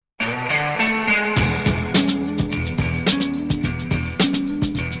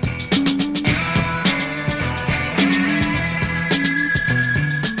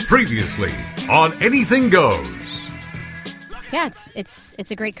previously on Anything Goes. Yeah,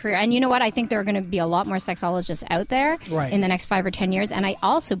 it's a great career. And you know what? I think there are going to be a lot more sexologists out there in the next 5 or 10 years. And I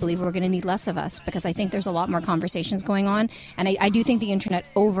also believe we're going to need less of us because I think there's a lot more conversations going on. And I do think the internet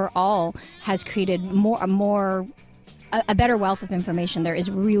overall has created a better wealth of information. There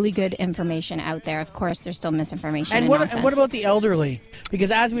is really good information out there. Of course, there's still misinformation and nonsense. And what about the elderly? Because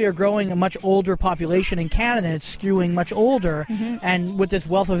as we are growing a much older population in Canada, it's skewing much older. Mm-hmm. And with this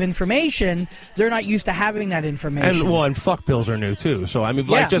wealth of information, they're not used to having that information. And fuck pills are new too. So I mean,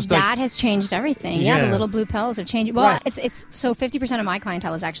 that has changed everything. Yeah, the little blue pills have changed. Well, it's so 50% of my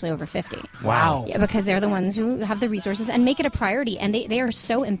clientele is actually over 50. Wow. Yeah, because they're the ones who have the resources and make it a priority, and they are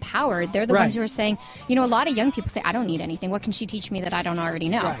so empowered. They're the ones who are saying, a lot of young people say, I don't need anything. What can she teach me that I don't already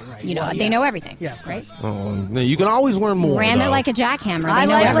know? Right. They know everything. Yeah, right. You can always learn more. Ram it like a jackhammer. They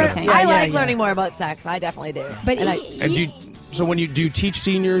know everything. I like learning more about sex. I definitely do. But so when do you teach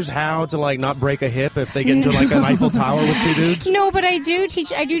seniors how to not break a hip if they get into an Eiffel Tower with two dudes? No, but I do teach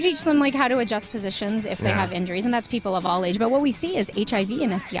them how to adjust positions if they have injuries, and that's people of all age. But what we see is HIV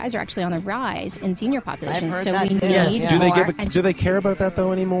and STIs are actually on the rise in senior populations. I've so heard we that too. need more. Do they care about that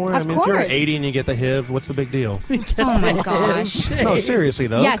though anymore? Of course. If you're 80 and you get the HIV, what's the big deal? Oh my gosh. No, seriously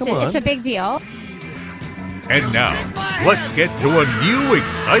though. Yes, Come on. it's a big deal. And now, let's get to a new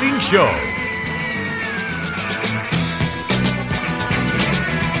exciting show.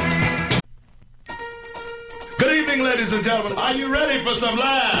 Good evening, ladies and gentlemen. Are you ready for some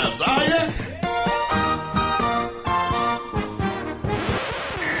laughs? Are you?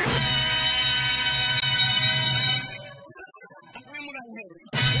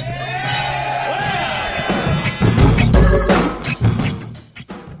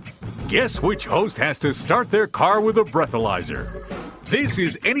 Guess which host has to start their car with a breathalyzer? This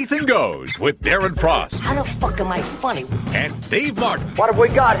is Anything Goes with Darren Frost. How the fuck am I funny? And Dave Martin. What have we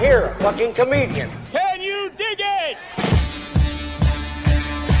got here? A fucking comedian. Can you dig it?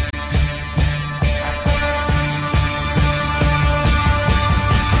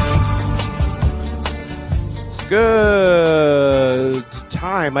 Good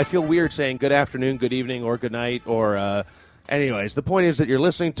time. I feel weird saying good afternoon, good evening, or good night, or anyways. The point is that you're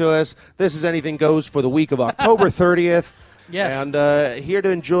listening to us. This is Anything Goes for the week of October 30th. Yes. And here to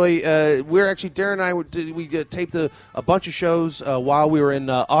enjoy, Darren and I, we taped a bunch of shows while we were in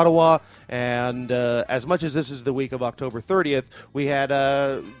Ottawa, and as much as this is the week of October 30th, we had,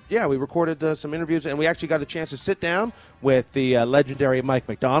 we recorded some interviews, and we actually got a chance to sit down with the legendary Mike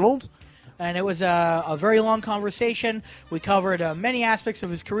McDonald. And it was a very long conversation. We covered many aspects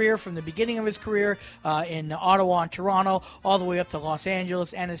of his career, from the beginning of his career in Ottawa and Toronto, all the way up to Los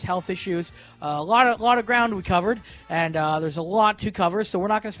Angeles, and his health issues. A lot of ground we covered, and there's a lot to cover, so we're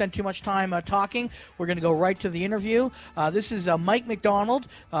not going to spend too much time talking. We're going to go right to the interview. This is Mike McDonald,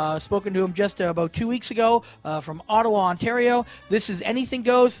 spoken to him just about 2 weeks ago from Ottawa, Ontario. This is Anything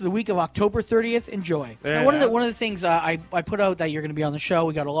Goes for the week of October 30th. Enjoy. Yeah. Now, one of the things I put out that you're going to be on the show,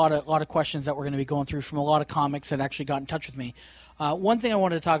 we got a lot of questions that we're going to be going through from a lot of comics that actually got in touch with me. One thing I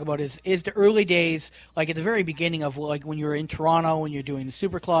wanted to talk about is the early days, like at the very beginning of when you were in Toronto, when you're doing the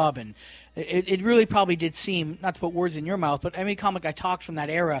Super Club, and it really probably did seem, not to put words in your mouth, but every comic I talked from that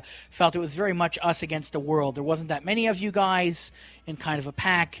era felt it was very much us against the world. There wasn't that many of you guys in kind of a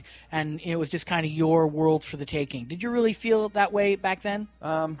pack, and it was just kind of your world for the taking. Did you really feel that way back then?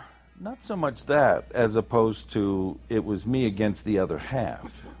 Not so much that, as opposed to it was me against the other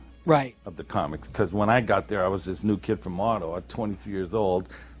half. Right. Of the comics, because when I got there, I was this new kid from Ottawa, 23 years old,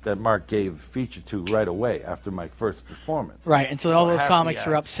 that Mark gave a feature to right away after my first performance. Right, and so all those comics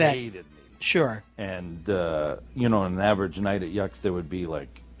were upset. Hated me. Sure. And, an average night at Yucks, there would be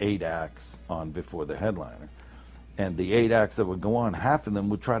like 8 acts on before the headliner. And the 8 acts that would go on, half of them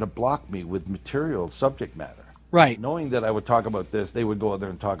would try to block me with material, subject matter. Right. Knowing that I would talk about this, they would go out there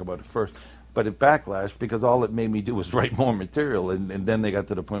and talk about it first. But it backlashed because all it made me do was write more material. And then they got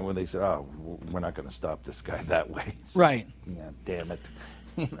to the point where they said, oh, we're not going to stop this guy that way. So, right. Yeah, damn it.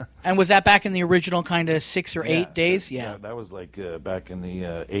 And was that back in the original kind of 6 or 8 days? Yeah, that was like back in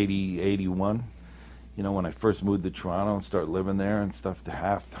the 80, 81. When I first moved to Toronto and started living there and stuff,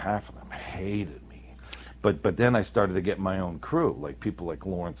 half of them hated me. But then I started to get my own crew, like people like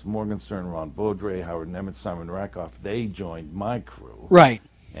Lawrence Morgenstern, Ron Vaudreuil, Howard Nemitz, Simon Rakoff. They joined my crew. Right.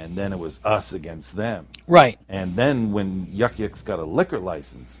 And then it was us against them. Right. And then when Yuck Yucks got a liquor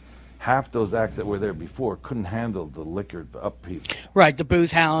license, half those acts that were there before couldn't handle the liquored up people. Right, the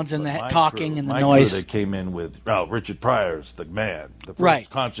booze hounds and the talking and the noise. Crew that came in with Richard Pryor's The Man, the first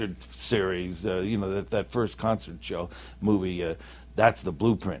concert series, that first concert show movie. That's the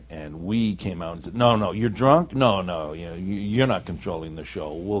blueprint, and we came out and said, "No, you're drunk. No, you're not controlling the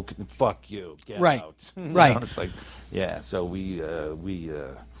show. We'll fuck you. Get out." Right. It's like, so we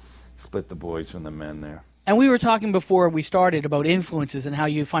split the boys from the men there. And we were talking before we started about influences and how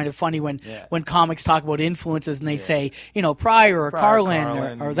you find it funny when comics talk about influences and they say, Pryor or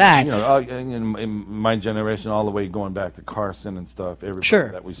Carlin or that. In my generation, all the way going back to Carson and stuff,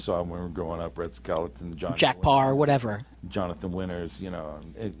 everybody that we saw when we were growing up, Red Skeleton, Jack Parr, whatever. Jonathan Winters,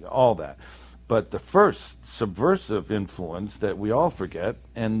 all that. But the first subversive influence that we all forget,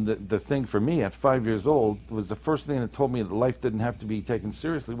 and the thing for me at 5 years old was the first thing that told me that life didn't have to be taken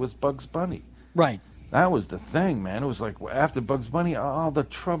seriously, was Bugs Bunny. Right. That was the thing, man. It was like after Bugs Bunny, all the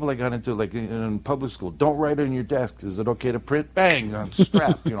trouble I got into, like in public school. Don't write on your desk. Is it okay to print? Bang, on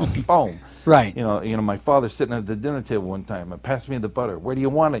strap, boom. Right. My father sitting at the dinner table one time and passed me the butter. Where do you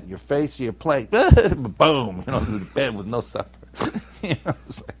want it? Your face or your plate? Boom. The bed with no supper.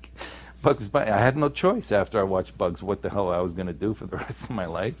 It's like Bugs Bunny. I had no choice after I watched Bugs what the hell I was going to do for the rest of my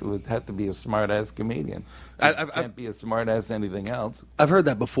life. It had to be a smart-ass comedian. I can't be a smart-ass anything else. I've heard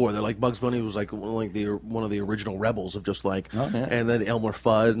that before, that like Bugs Bunny was like one of the original rebels of just like, and then Elmer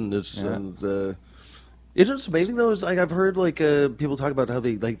Fudd and it's just amazing though. Is like I've heard people talk about how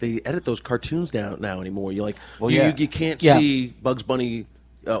they edit those cartoons now anymore. You you can't see Bugs Bunny.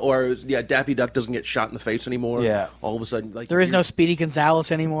 Daffy Duck doesn't get shot in the face anymore. Yeah. All of a sudden, there is no Speedy Gonzales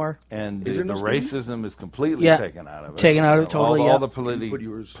anymore. And the racism is completely taken out of it. Taken out of it totally. All the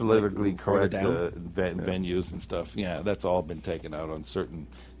politically correct venues and stuff. Yeah, that's all been taken out on certain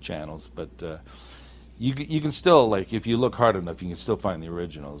channels. But you can still, if you look hard enough, you can still find the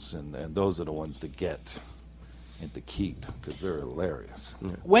originals, and those are the ones that get and to keep because they're hilarious. Yeah.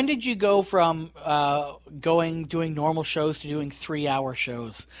 When did you go from doing normal shows to doing 3-hour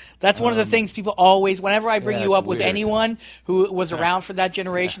shows? That's one of the things people always, whenever I bring you up with anyone who was around for that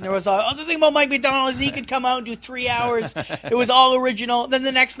generation, there was the thing about Mike McDonald is he could come out and do 3 hours. It was all original. Then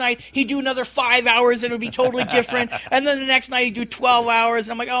the next night he'd do another 5 hours and it would be totally different. And then the next night he'd do 12 hours.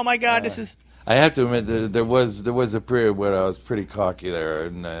 And I'm like, oh my God, this is... I have to admit, there was a period where I was pretty cocky there,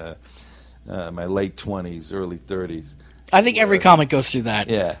 and my late 20s, early 30s. I think every comic goes through that.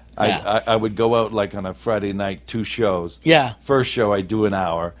 Yeah. I would go out on a Friday night, 2 shows. Yeah. First show I do an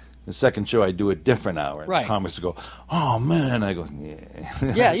hour. The second show I do a different hour. Right. The comics would go, oh man. I go,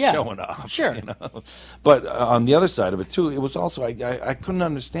 yeah. Showing off. Sure. But on the other side of it too, it was also I couldn't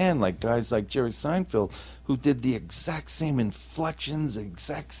understand guys like Jerry Seinfeld who did the exact same inflections,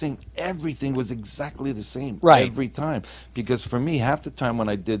 exact same, everything was exactly the same every time. Because for me, half the time when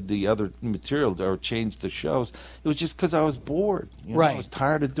I did the other material or changed the shows, it was just because I was bored. I was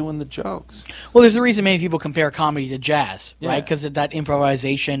tired of doing the jokes. Well, there's a reason many people compare comedy to jazz, right? Because of that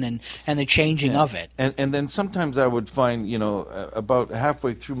improvisation and the changing of it. And then sometimes I would find, about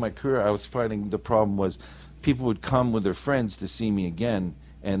halfway through my career, I was finding the problem was people would come with their friends to see me again,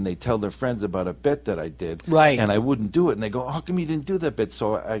 and they tell their friends about a bit that I did, and I wouldn't do it, and they go, how come you didn't do that bit?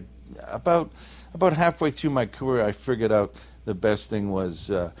 So about halfway through my career, I figured out the best thing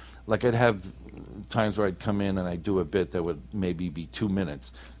was, I'd have times where I'd come in and I'd do a bit that would maybe be 2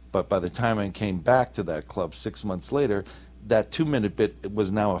 minutes, but by the time I came back to that club 6 months later, that 2-minute bit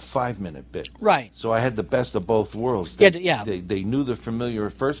was now a 5-minute bit. Right. So I had the best of both worlds. They knew the familiar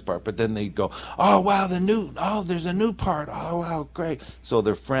first part, but then they'd go, oh, wow, there's a new part. Oh, wow, great. So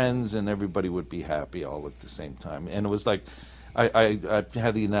their friends and everybody would be happy all at the same time. And it was like, I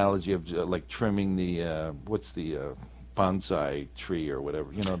had the analogy of trimming the, bonsai tree or whatever,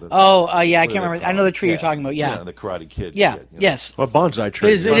 I can't remember. I know the tree you're talking about. Yeah, the Karate Kid. Yeah, shit, yes. Well, bonsai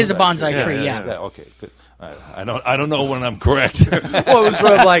tree. It is a bonsai tree. Yeah. Okay, good. I don't know when I'm correct. Well, it was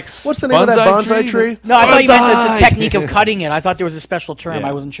sort of what's the name of that bonsai tree? No, I thought you meant the technique of cutting it. I thought there was a special term.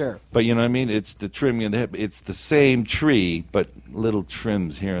 I wasn't sure. But you know what I mean? It's the trimming of the hip. It's the same tree, but little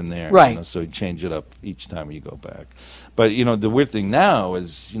trims here and there. Right. So you change it up each time you go back. But, the weird thing now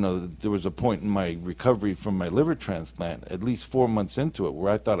is, there was a point in my recovery from my liver transplant, at least 4 months into it,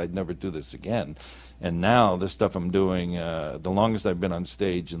 where I thought I'd never do this again. And now the stuff I'm doing, the longest I've been on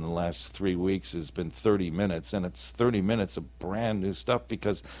stage in the last 3 weeks has been 30 minutes. And it's 30 minutes of brand new stuff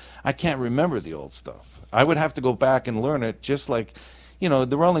because I can't remember the old stuff. I would have to go back and learn it just like...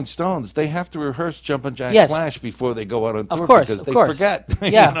 the Rolling Stones, they have to rehearse Jumpin' Jack Flash before they go out on tour because they forget. Yeah.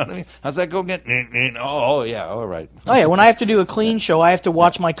 You know what I mean? How's that go again? Oh, yeah, all right. Oh, yeah, when I have to do a clean show, I have to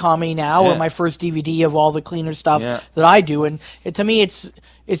watch my Comedy Now or my first DVD of all the cleaner stuff that I do. And to me, it's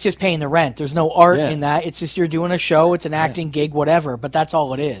it's just paying the rent. There's no art in that. It's just you're doing a show. It's an acting gig, whatever. But that's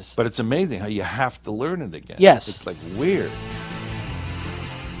all it is. But it's amazing how you have to learn it again. Yes. It's like weird.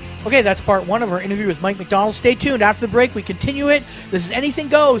 Okay, that's part one of our interview with Mike McDonald. Stay tuned. After the break, we continue it. This is Anything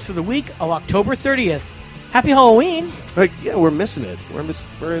Goes for the week of October 30th. Happy Halloween. Yeah, we're missing it. We're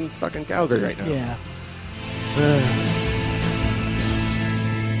in fucking Calgary right now. Yeah.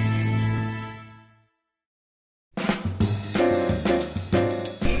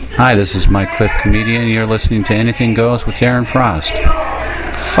 Hi, this is Mike Cliff, comedian. You're listening to Anything Goes with Darren Frost.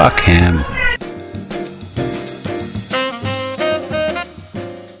 Fuck him.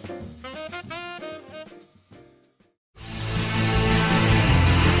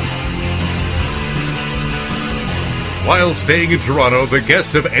 While staying in Toronto, the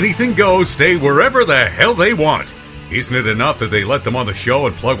guests of Anything Goes stay wherever the hell they want. Isn't it enough that they let them on the show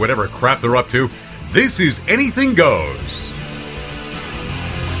and plug whatever crap they're up to? This is Anything Goes.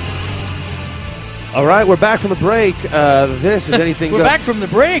 All right, we're back from the break. This is Anything We're Goes. back from the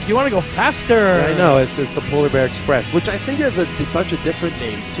break. You want to go faster? Yeah, I know. It's the Polar Bear Express, which I think has a bunch of different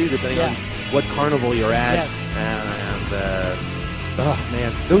names, too, depending on what carnival you're at. Yes. Oh,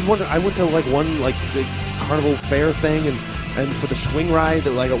 man. There was one, I went to, one big carnival fair thing, and for the swing ride,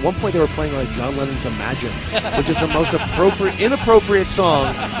 at one point they were playing, John Lennon's Imagine, which is the most inappropriate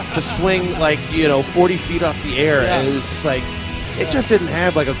song to swing, 40 feet off the air. Yeah. And it was just it just didn't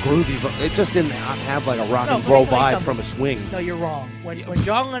have a groovy. It just didn't have a rock and roll vibe from a swing. No, you're wrong. When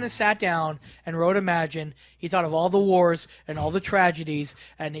John Lennon sat down and wrote Imagine, he thought of all the wars and all the tragedies,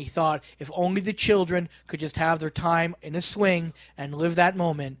 and he thought if only the children could just have their time in a swing and live that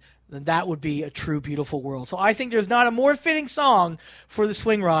moment, then that would be a true, beautiful world. So I think there's not a more fitting song for the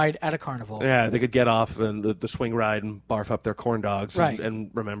swing ride at a carnival. Yeah, they could get off and the swing ride and barf up their corn dogs and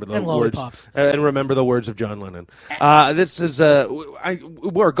remember the words and remember the words of John Lennon. This is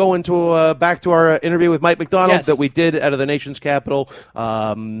we're going to back to our interview with Mike McDonald that we did out of the nation's capital.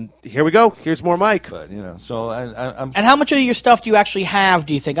 Here we go. Here's more Mike. But so I'm. And how much of your stuff do you actually have?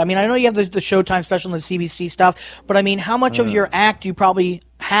 Do you think? I mean, I know you have the Showtime special and the CBC stuff, but I mean, how much of your act do you probably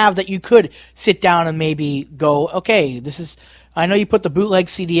have that you could sit down and maybe go, okay, this is. I know you put the bootleg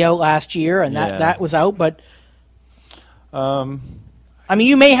CD out last year, and that was out, but I mean,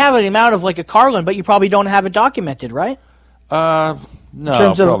 you may have an amount of a Carlin, but you probably don't have it documented, right? No,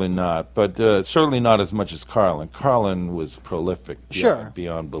 probably not, but certainly not as much as Carlin. Carlin was prolific,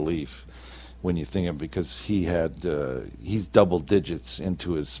 beyond belief. When you think of it, because he had he's double digits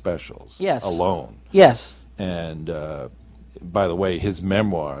into his specials alone. Yes, and. By the way, his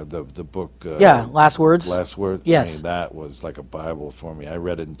memoir, the book... Last Words. Last Words. Yes. I mean, that was like a Bible for me. I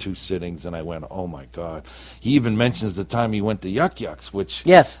read it in 2 sittings, and I went, oh, my God. He even mentions the time he went to Yuck Yucks,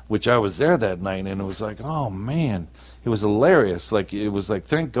 which I was there that night, and it was like, oh, man. It was hilarious. It was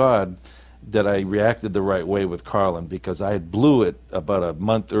thank God that I reacted the right way with Carlin, because I had blew it about a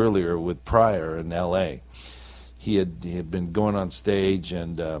month earlier with Pryor in L.A. He had been going on stage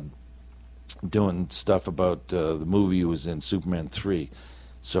and... doing stuff about the movie he was in, Superman 3.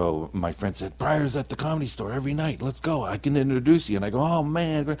 So my friend said, Pryor's at the Comedy Store every night. Let's go. I can introduce you. And I go, oh,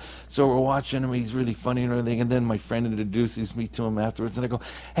 man. So we're watching him. He's really funny and everything. And then my friend introduces me to him afterwards. And I go,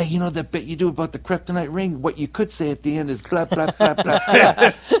 hey, you know that bit you do about the kryptonite ring? What you could say at the end is blah, blah, blah, blah,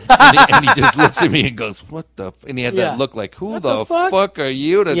 blah. and he just looks at me and goes, what the And he had that look like, who the fuck are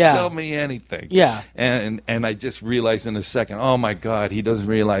you to tell me anything? Yeah. And I just realized in a second, oh, my God, he doesn't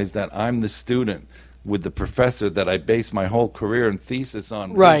realize that I'm the student with the professor that I based my whole career and thesis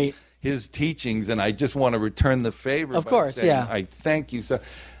on, his teachings, and I just want to return the favor. Of course, saying, I thank you so.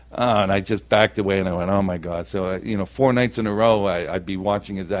 And I just backed away, and I went, oh my God! So 4 nights in a row, I'd be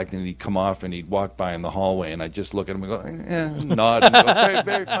watching his acting, and he'd come off, and he'd walk by in the hallway, and I'd just look at him and go, nod, and go, very,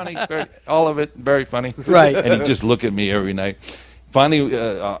 very funny, all of it, very funny, right? And he'd just look at me every night. Finally,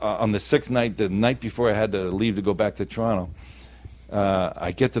 on the 6th night, the night before I had to leave to go back to Toronto.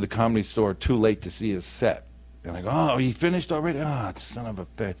 I get to the Comedy Store too late to see his set. And I go, oh, you finished already? Oh, son of a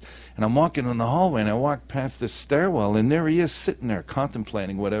bitch. And I'm walking in the hallway, and I walk past this stairwell, and there he is sitting there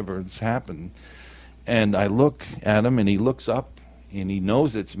contemplating whatever has happened. And I look at him, and he looks up, and he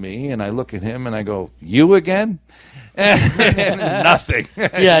knows it's me. And I look at him, and I go, you again? And nothing.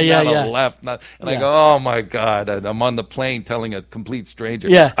 Yeah. Left. And I go, oh, my God. And I'm on the plane telling a complete stranger,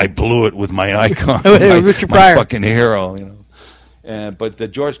 I blew it with my icon, Richard Pryor. my fucking hero, But the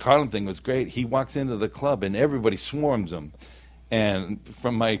George Carlin thing was great. He walks into the club, and everybody swarms him. And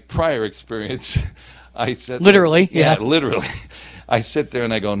from my prior experience, I said... Literally, literally. I sit there,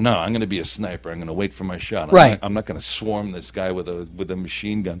 and I go, no, I'm going to be a sniper. I'm going to wait for my shot. I'm not going to swarm this guy with a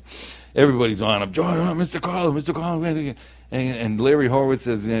machine gun. Everybody's on him. Mr. Carlin, Mr. Carlin. And Larry Horowitz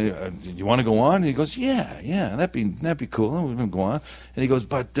says, you want to go on? And he goes, yeah, that'd be cool. We're going to go on. And he goes,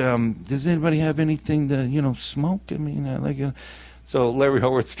 but does anybody have anything to, smoke? I mean, So Larry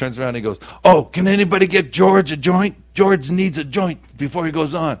Horowitz turns around and he goes, oh, can anybody get George a joint? George needs a joint before he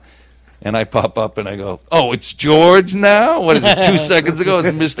goes on. And I pop up and I go, oh, it's George now? What is it, 2 seconds ago? It's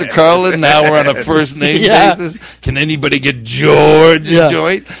Mr. Carlin. Now we're on a first-name basis. Can anybody get George a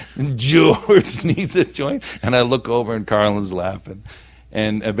joint? And George needs a joint. And I look over and Carlin's laughing.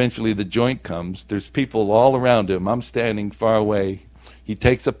 And eventually the joint comes. There's people all around him. I'm standing far away. He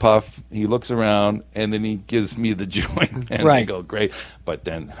takes a puff, he looks around, and then he gives me the joint. And I go, great. But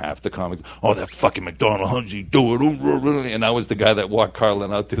then half the comics, oh, that fucking McDonald, how'd you do it? And I was the guy that walked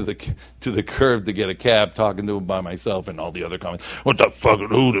Carlin out to the curb to get a cab, talking to him by myself, and all the other comics, what the fuck,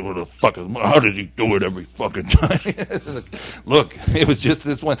 how does he do it every fucking time? Look, it was just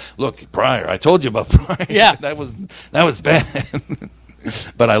this one. Look, Pryor, I told you about Pryor. Yeah. That was bad.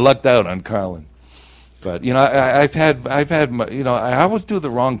 But I lucked out on Carlin. But I've had I always do the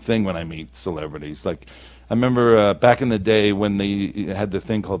wrong thing when I meet celebrities. Like I remember back in the day when they had the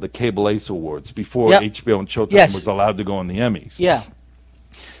thing called the Cable Ace Awards before HBO and Showtime was allowed to go on the Emmys. Yeah.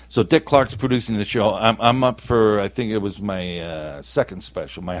 So Dick Clark's producing the show. I'm up for, I think it was my second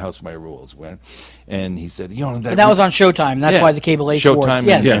special, My House, My Rules, and he said, that was on Showtime. That's why the Cable Ace Awards. Showtime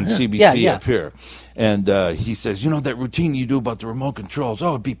and CBC up here. And he says, that routine you do about the remote controls,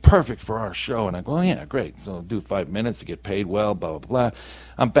 it'd be perfect for our show. And I go, yeah, great. So I'll do 5 minutes to get paid well, blah, blah, blah.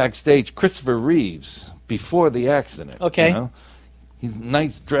 I'm backstage. Christopher Reeves, before the accident. Okay. He's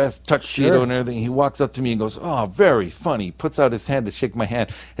nice dressed, tuxedo and everything. He walks up to me and goes, oh, very funny. He puts out his hand to shake my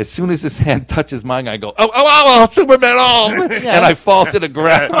hand. As soon as his hand touches mine, I go, oh, Superman, And I fall to the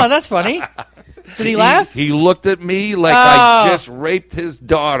ground. Oh, that's funny. Did he laugh? He looked at me like I just raped his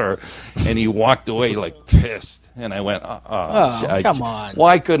daughter, and he walked away like pissed. And I went, come on.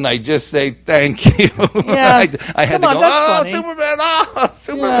 Why couldn't I just say thank you? Yeah. I had to go, Superman,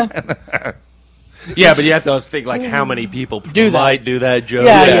 Yeah. Yeah, but you have to always think like how many people might do that joke.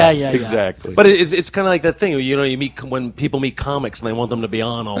 Yeah, exactly. But it's kind of like that thing you meet when people meet comics and they want them to be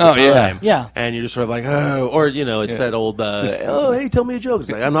on all the time. Yeah. And you're just sort of like, it's that old hey, tell me a joke. It's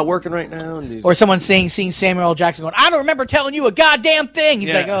like, I'm not working right now. Or someone seeing Samuel L. Jackson going, I don't remember telling you a goddamn thing.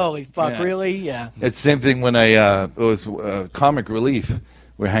 He's like, holy fuck, really? Yeah. It's the same thing when it was Comic Relief.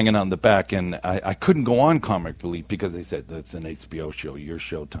 We're hanging out in the back, and I couldn't go on Comic Relief because they said, that's an HBO show, your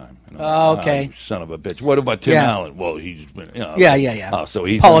Showtime. Okay. You son of a bitch. What about Tim Allen? Well, he's been, Yeah. Oh, so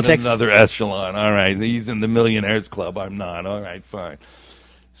he's Politics. in another echelon. All right. He's in the Millionaires Club. I'm not. All right, fine.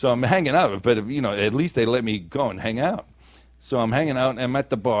 So I'm hanging out, but, at least they let me go and hang out. So I'm hanging out, and I'm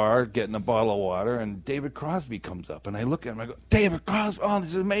at the bar getting a bottle of water, and David Crosby comes up, and I look at him, I go, David Crosby, oh, this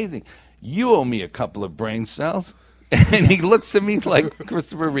is amazing. You owe me a couple of brain cells. And he looks at me like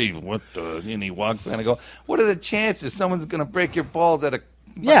Christopher Reeve. And he walks in and I go, what are the chances someone's going to break your balls at a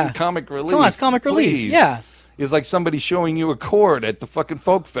Comic Relief? Come on, it's Comic Relief. Yeah. It's like somebody showing you a chord at the fucking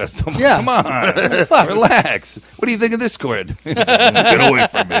folk festival. Yeah. Come on. Relax. What do you think of this chord? Get away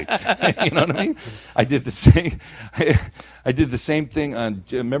from me. You know what I mean? I did the same thing on,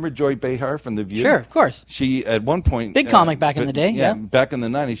 remember Joy Behar from The View? Sure, of course. She, at one point... Big comic back in the day, yeah. Back in the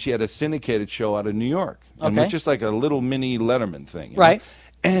 90s, she had a syndicated show out of New York. And it was just like a little mini Letterman thing. Right. Know?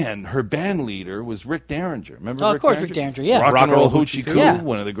 And her band leader was Rick Derringer. Remember Rick Derringer? Rick Derringer, yeah. Rock and Roll Hoochie Coo,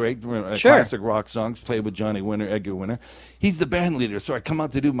 one of the great sure. classic rock songs, played with Johnny Winter, Edgar Winter. He's the band leader. So I come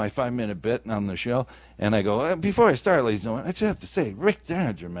out to do my 5-minute bit on the show, and I go, before I start, ladies and gentlemen, I just have to say, Rick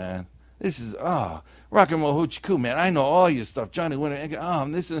Derringer, man, this is, Rock and Roll Hoochie Coo, man. I know all your stuff. Johnny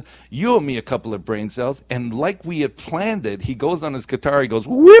Winter. You owe me a couple of brain cells. And like we had planned it, he goes on his guitar. He goes,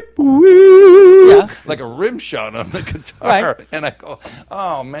 whip, whip. Like a rim shot on the guitar. Right. And I go,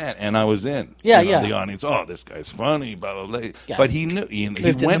 oh, man. And I was in. The audience, this guy's funny, blah, blah, blah. Yeah. But he knew. He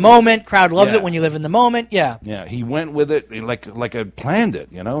lived in the moment. Crowd loves it when you live in the moment. Yeah. Yeah. He went with it like I planned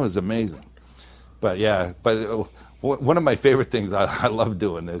it. It was amazing. But, one of my favorite things, I love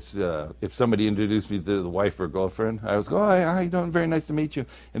doing this, if somebody introduced me to the wife or girlfriend, I was go, hi, how you doing? Very nice to meet you.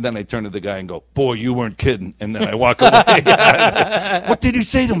 And then I turn to the guy and go, boy, you weren't kidding. And then I walk away. What did you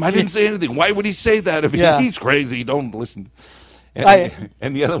say to him? I didn't say anything. Why would he say that? If he's crazy, don't listen.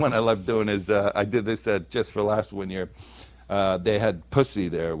 And the other one I love doing is, I did this Just for Laughs one year. They had Pussy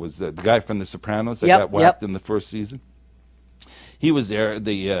there, was the guy from The Sopranos that got whacked in the first season. He was there.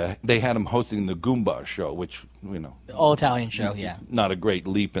 They had him hosting the Goomba show, which, all Italian show, not a great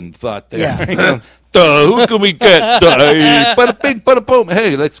leap in thought there. Yeah. Who can we get? Bada bing, bada boom.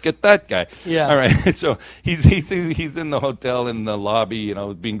 Hey, let's get that guy. Yeah. All right. So he's in the hotel in the lobby,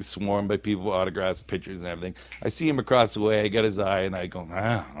 being swarmed by people, autographs, pictures, and everything. I see him across the way. I get his eye, and I go,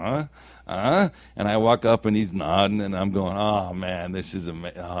 and I walk up, and he's nodding, and I'm going, oh man, this is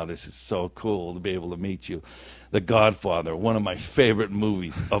so cool to be able to meet you. The Godfather, one of my favorite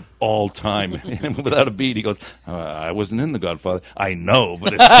movies of all time. And without a beat, he goes, I wasn't in The Godfather. I know,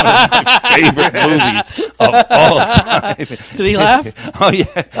 but it's one of my favorite movies of all time. Did he laugh? Oh, yeah.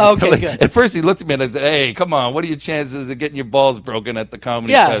 Okay, good. At first, he looked at me and I said, hey, come on, what are your chances of getting your balls broken at the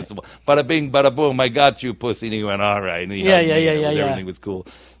comedy festival? Bada bing, bada boom, I got you, pussy. And he went, all right. And everything was cool.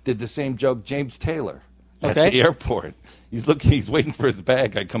 Did the same joke, James Taylor, at the airport. He's waiting for his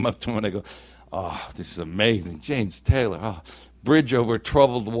bag. I come up to him and I go, oh, this is amazing. James Taylor. Oh, Bridge Over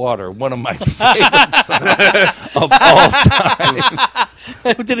Troubled Water. One of my favorite songs of all time.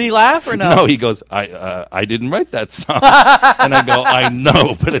 Did he laugh or no? No, he goes, I didn't write that song. And I go, I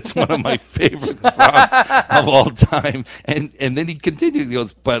know, but it's one of my favorite songs of all time. And then he continues. He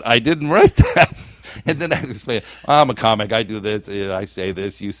goes, but I didn't write that. And then I explain, I'm a comic. I do this. I say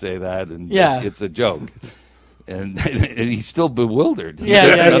this. You say that. And it's a joke. And he's still bewildered. He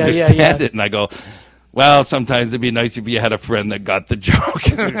doesn't understand it. And I go, well, sometimes it'd be nice if you had a friend that got the joke.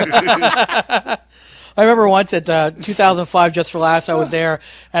 I remember once at 2005 Just for Laughs, I was there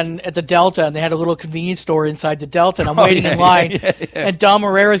and at the Delta, and they had a little convenience store inside the Delta, and I'm waiting in line, and Dom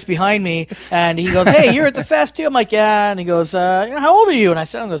Herrera's behind me, and he goes, hey, you're at the fest too? I'm like, yeah. And he goes, how old are you? And I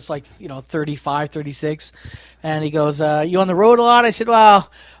said, I was like, 35, 36. And he goes, you on the road a lot? I said,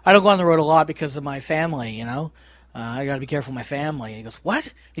 well, I don't go on the road a lot because of my family, I got to be careful of my family. And he goes,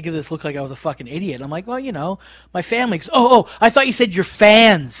 what? He gives this look like I was a fucking idiot. I'm like, well, my family. He goes, oh, I thought you said your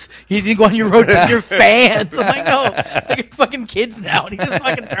fans. You didn't go on your road with your fans. I'm like, no, I got fucking kids now. And he just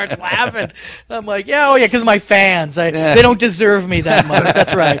fucking starts laughing. And I'm like, yeah, because of my fans. They don't deserve me that much.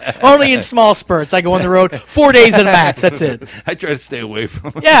 That's right. Only in small spurts. I go on the road 4 days at a max. That's it. I try to stay away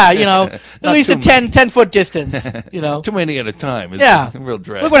from them. Yeah, at least a 10-foot distance. Too many at a time. It's a real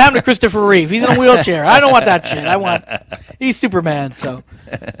drag. Look what happened to Christopher Reeve. He's in a wheelchair. I don't want that shit. He's Superman, so.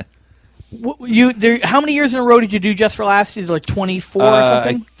 How many years in a row did you do Just for Laughs? You did like 24 or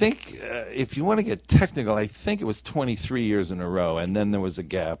something? I think, if you want to get technical, I think it was 23 years in a row, and then there was a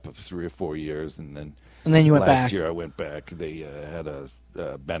gap of 3 or 4 years, and then you went back. Last year I went back. They had a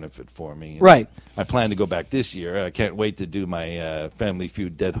benefit for me. Right. I plan to go back this year. I can't wait to do my Family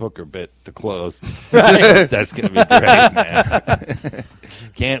Feud Dead Hooker bit to close. Right. That's going to be great, man.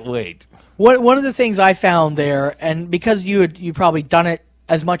 Can't wait. One of the things I found there, and because you probably done it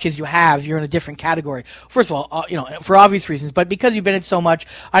as much as you have, you're in a different category. First of all, for obvious reasons, but because you've been in so much,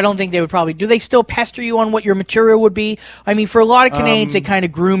 I don't think they would probably. Do they still pester you on what your material would be? I mean, for a lot of Canadians, they kind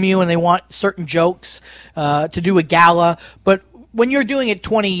of groom you and they want certain jokes to do a gala, but. When you're doing it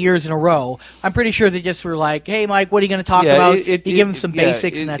 20 years in a row, I'm pretty sure they just were like, hey, Mike, what are you going to talk about? You give them some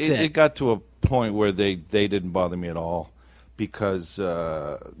basics, and that's it. It got to a point where they didn't bother me at all because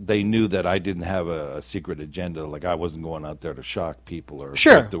they knew that I didn't have a secret agenda. Like, I wasn't going out there to shock people or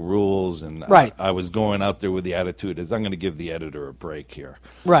break the rules. And I was going out there with the attitude is I'm going to give the editor a break here.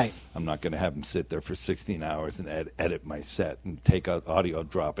 Right. I'm not going to have him sit there for 16 hours and edit my set and take out audio,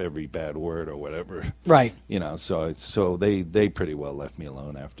 drop every bad word or whatever. Right. So they pretty well left me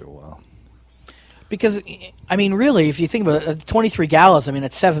alone after a while. Because, I mean, really, if you think about it, 23 galas, I mean,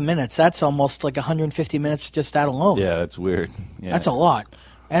 at 7 minutes, that's almost like 150 minutes just that alone. Yeah, that's weird. Yeah. That's a lot.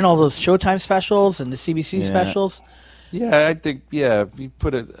 And all those Showtime specials and the CBC specials. Yeah, I think, if you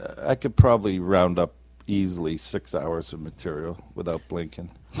put it, I could probably round up easily 6 hours of material without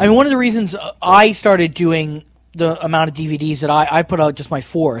blinking. I mean, one of the reasons I started doing the amount of DVDs that I put out, just my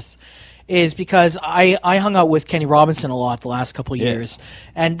fourth, is because I hung out with Kenny Robinson a lot the last couple of years.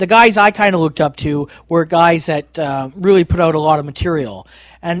 And the guys I kind of looked up to were guys that really put out a lot of material.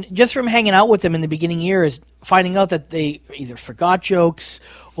 And just from hanging out with them in the beginning years, finding out that they either forgot jokes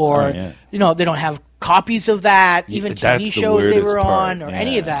or, they don't have copies of that, even TV shows they were on or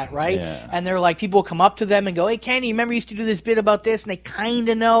any of that, right? Yeah. And they're like, people will come up to them and go, hey, Kenny, remember you used to do this bit about this? And they kind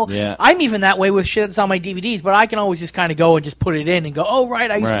of know. Yeah. I'm even that way with shit that's on my DVDs, but I can always just kind of go and just put it in and go, oh,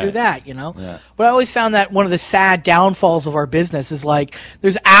 right, I used to do that, Yeah. But I always found that one of the sad downfalls of our business is like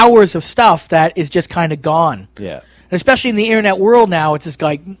there's hours of stuff that is just kind of gone. Yeah. And especially in the internet world now, it's just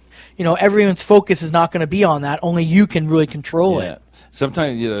like, everyone's focus is not going to be on that. Only you can really control it.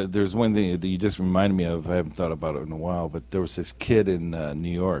 Sometimes, there's one thing that you just reminded me of. I haven't thought about it in a while, but there was this kid in New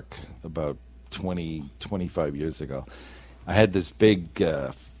York about 25 years ago. I had this big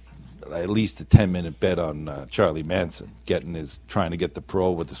at least a 10-minute bet on Charlie Manson trying to get the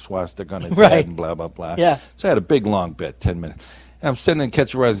parole with the swastika on his head and blah, blah, blah. Yeah. So I had a big, long bet, 10 minutes. And I'm sitting in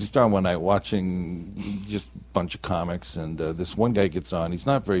Catch a Rising Star one night watching just a bunch of comics, and this one guy gets on. He's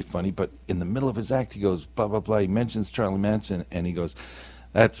not very funny, but in the middle of his act, he goes, blah, blah, blah. He mentions Charlie Manson, and he goes,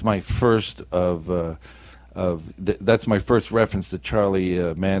 that's my first that's my first reference to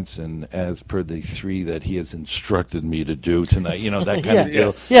Charlie Manson as per the 3 that he has instructed me to do tonight. You know, that kind of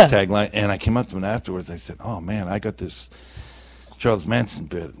deal, tagline. And I came up to him afterwards. I said, oh, man, I got this Charles Manson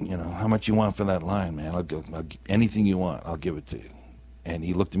bit. You know, how much you want for that line, man? I'll anything you want, I'll give it to you. And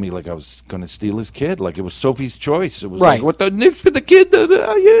he looked at me like I was going to steal his kid, like it was Sophie's Choice. It was like, what the nix for the kid?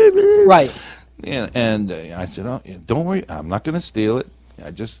 Right. Yeah, and I said, oh, don't worry, I'm not going to steal it. I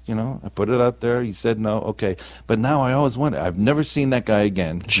just, I put it out there. He said no, okay. But now I always wonder. I've never seen that guy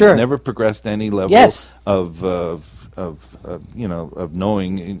again. Sure. He's never progressed any level of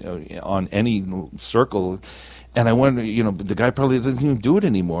knowing on any circle. And I wonder, the guy probably doesn't even do it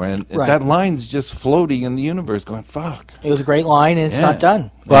anymore. And that line's just floating in the universe going, fuck. It was a great line, and it's not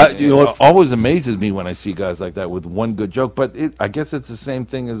done. But it always amazes me when I see guys like that with one good joke. But I guess it's the same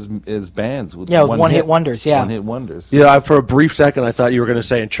thing as bands. With one-hit wonders, One-hit wonders. Yeah, for a brief second, I thought you were going to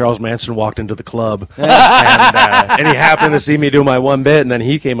say, and Charles Manson walked into the club. and he happened to see me do my one bit, and then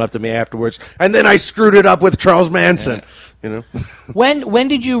he came up to me afterwards. And then I screwed it up with Charles Manson. When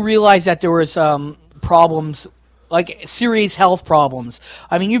did you realize that there was problems, like serious health problems?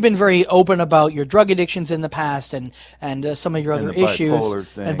 I mean, you've been very open about your drug addictions in the past and some of your other issues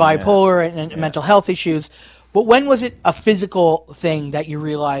and bipolar and mental health issues. But when was it a physical thing that you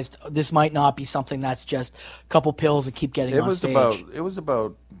realized this might not be something that's just a couple pills and keep getting on stage? It was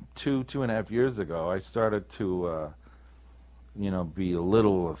about 2.5 years ago. I started to be a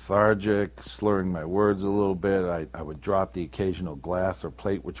little lethargic, slurring my words a little bit. I would drop the occasional glass or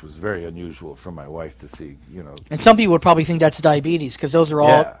plate, which was very unusual for my wife to see, And some people would probably think that's diabetes, because those are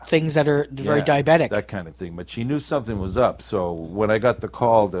all things that are very diabetic. That kind of thing. But she knew something was up. So when I got the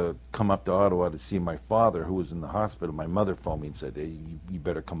call to come up to Ottawa to see my father, who was in the hospital, my mother phoned me and said, hey, you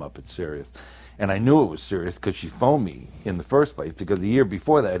better come up, it's serious. And I knew it was serious because she phoned me in the first place, because the year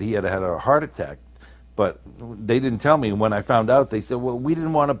before that he had had a heart attack. But they didn't tell me. When I found out, they said, well, we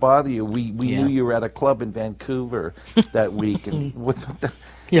didn't want to bother you. We knew you were at a club in Vancouver that week. And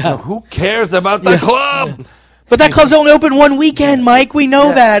who cares about the club? But that club's only open one weekend, Mike. We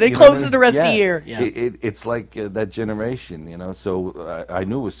know that. It closes the rest of the year. Yeah. It's like that generation, So I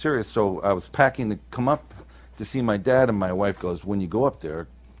knew it was serious. So I was packing to come up to see my dad, and my wife goes, when you go up there,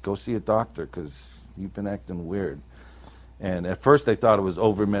 go see a doctor because you've been acting weird. And at first they thought it was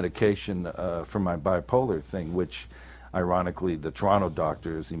over-medication for my bipolar thing, which, ironically, the Toronto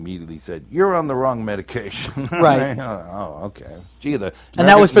doctors immediately said, you're on the wrong medication. Right. Oh, okay. Gee, and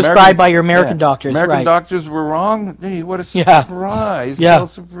that was prescribed by your American doctors, American doctors were wrong? Hey, what a surprise. Yeah.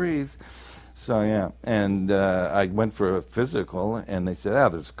 Surprise. So, and I went for a physical, and they said,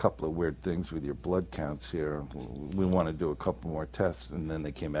 there's a couple of weird things with your blood counts here. We want to do a couple more tests. And then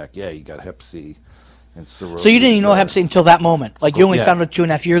they came back, you got Hep C. And so you didn't even know Hep C until that moment? Like you only found out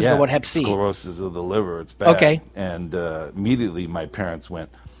 2.5 years ago what Hep C? Sclerosis of the liver, it's bad. Okay. And immediately my parents went,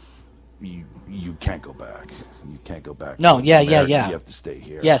 you can't go back. You can't go back. No, yeah. You have to stay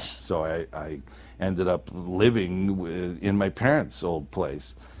here. Yes. So I ended up living in my parents' old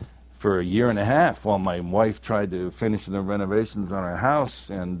place for 1.5 years while my wife tried to finish the renovations on our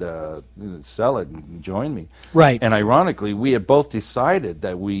house and sell it and join me. Right. And ironically, we had both decided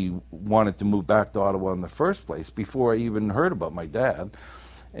that we wanted to move back to Ottawa in the first place before I even heard about my dad.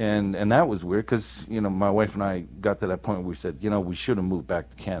 And that was weird because, my wife and I got to that point where we said, we should have moved back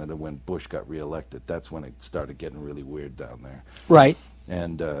to Canada when Bush got reelected. That's when it started getting really weird down there. Right.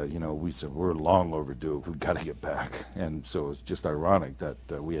 And, we said, we're long overdue. We've got to get back. And so it's just ironic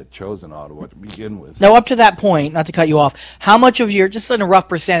that we had chosen Ottawa to begin with. Now, up to that point, not to cut you off, how much of your, just in a rough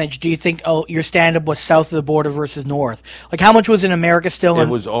percentage, do you think your stand-up was south of the border versus north? Like, how much was in America still? It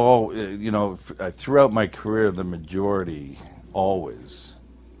was all, throughout my career, the majority always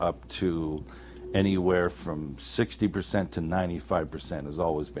up to anywhere from 60% to 95% has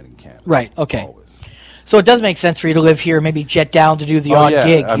always been in Canada. Right, okay. Always. So it does make sense for you to live here, maybe jet down to do the odd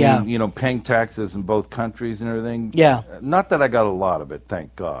gig. I mean, paying taxes in both countries and everything. Yeah. Not that I got a lot of it,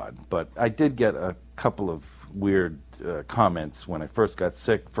 thank God, but I did get a couple of weird comments when I first got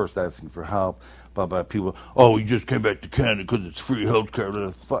sick, first asking for help. By people, you just came back to Canada because it's free health care.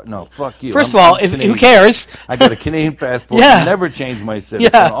 No, fuck you. First of all, who cares? I got a Canadian passport. Never changed my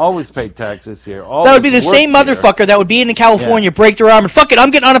citizen. Always paid taxes here. That would be the same motherfucker that would be in California, break their arm, and fuck it,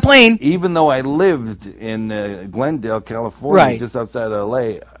 I'm getting on a plane. Even though I lived in Glendale, California, just outside of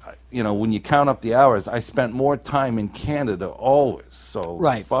L.A., when you count up the hours, I spent more time in Canada always. So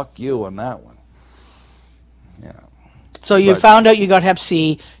fuck you on that one. Yeah. So you found out you got Hep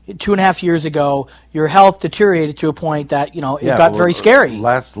C 2.5 years ago. Your health deteriorated to a point that it got very scary.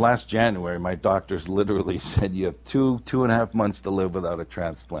 Last January, my doctors literally said you have 2.5 months to live without a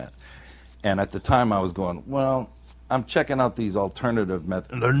transplant. And at the time, I was going, well, I'm checking out these alternative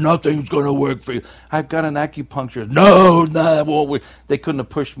methods. Nothing's going to work for you. I've got an acupuncturist. No, that won't work. They couldn't have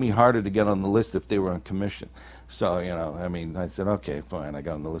pushed me harder to get on the list if they were on commission. So, I said, okay, fine, I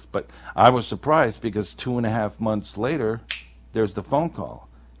got on the list. But I was surprised because 2.5 months later, there's the phone call.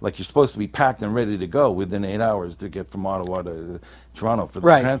 Like, you're supposed to be packed and ready to go within 8 hours to get from Ottawa to Toronto for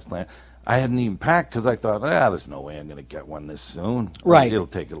the transplant. I hadn't even packed because I thought, there's no way I'm going to get one this soon. Right. It'll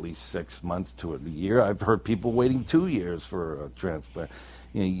take at least 6 months to a year. I've heard people waiting 2 years for a transplant.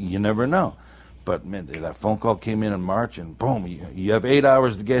 You never know. But, man, that phone call came in March, and boom, you have 8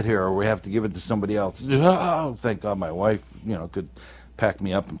 hours to get here, or we have to give it to somebody else. Oh, thank God my wife, could pack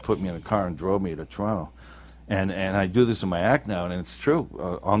me up and put me in a car and drove me to Toronto. And I do this in my act now, and it's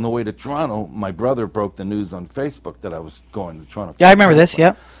true. On the way to Toronto, my brother broke the news on Facebook that I was going to Toronto. Yeah, I remember this,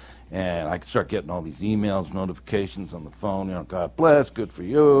 yeah. And I start getting all these emails, notifications on the phone. God bless, good for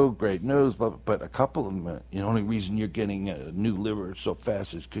you, great news. But a couple of them, the only reason you're getting a new liver so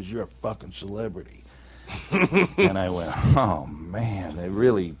fast is because you're a fucking celebrity. And I went, oh, man, it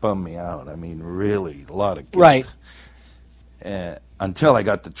really bummed me out. I mean, really, a lot of guilt. Right. Until I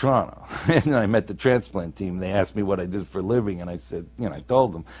got to Toronto. And I met the transplant team. They asked me what I did for a living, and I said, I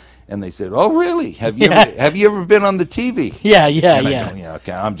told them. And they said, "Oh, really? Have you ever been on the TV?" Yeah.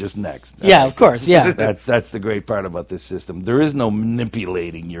 Okay, I'm just next. Yeah, of course. Yeah, that's the great part about this system. There is no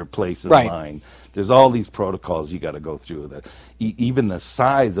manipulating your place in line. There's all these protocols you got to go through. That even the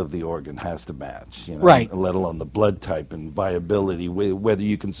size of the organ has to match. Let alone the blood type and viability. Whether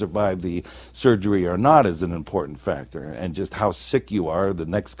you can survive the surgery or not is an important factor, and just how sick you are. The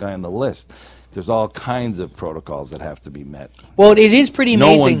next guy on the list. There's all kinds of protocols that have to be met. Well, it is pretty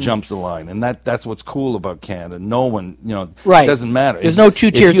amazing. No one jumps the line, and that's what's cool about Canada. No one, it doesn't matter. There's no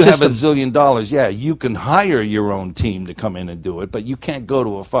two-tiered system. If you have $1 zillion, you can hire your own team to come in and do it, but you can't go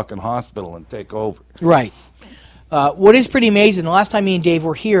to a fucking hospital and take over. Right. What is pretty amazing, the last time me and Dave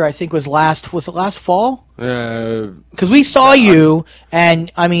were here, I think was it last fall? Because we saw you,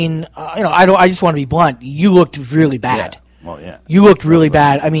 and I mean, I just want to be blunt. You looked really bad. Yeah. Well, yeah. You looked really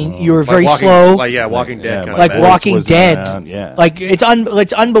bad. I mean, you were very slow. Walking Dead. Like Walking Dead. Yeah. Like, it's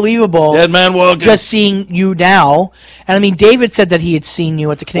unbelievable. Dead man walking. Just seeing you now. And I mean, David said that he had seen you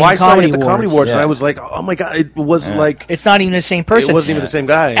at the Canadian Comedy Awards. I saw you at the Comedy Awards, and I was like, oh my God, it was like... It's not even the same person. It wasn't even the same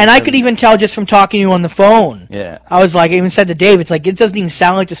guy. And I could even tell just from talking to you on the phone. Yeah. I was like, I even said to Dave, it's like, it doesn't even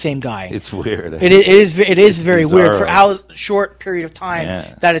sound like the same guy. It's weird. It is very weird for how short period of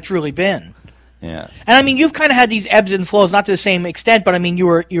time that it's really been. Yeah. And I mean, you've kind of had these ebbs and flows, not to the same extent, but I mean, you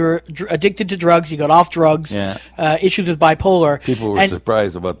were addicted to drugs, you got off drugs, issues with bipolar. People were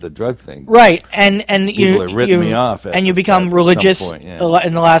surprised about the drug thing. Right. And people have written me off. And you become religious in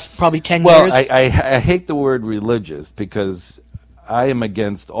the last probably 10 years. Well, I hate the word religious because I am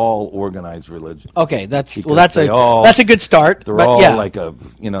against all organized religion. Okay, that's a good start. They're all like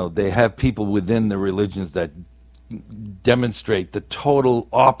they have people within the religions that demonstrate the total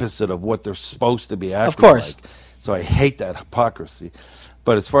opposite of what they're supposed to be acting of course. Like. So I hate that hypocrisy.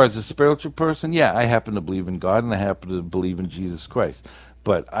 But as far as a spiritual person, I happen to believe in God and I happen to believe in Jesus Christ.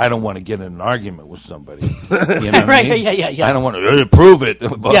 But I don't want to get in an argument with somebody. You know what right? I mean? Yeah. I don't want to prove it.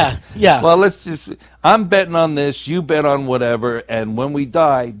 But, yeah. Well, I'm betting on this. You bet on whatever, and when we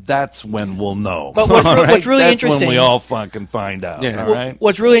die, that's when we'll know. But what's really that's interesting, when we all fucking find out. Yeah. All right.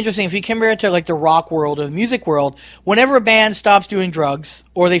 What's really interesting, if you compare it to like the rock world or the music world, whenever a band stops doing drugs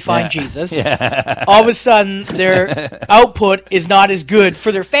or they find Jesus, all of a sudden their output is not as good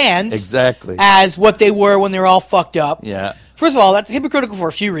for their fans, as what they were when they were all fucked up. Yeah. First of all, that's hypocritical for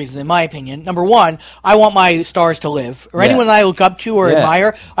a few reasons, in my opinion. Number one, I want my stars to live. Or anyone that I look up to or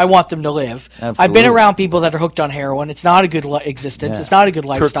admire, I want them to live. Absolutely. I've been around people that are hooked on heroin. It's not a good existence. It's not a good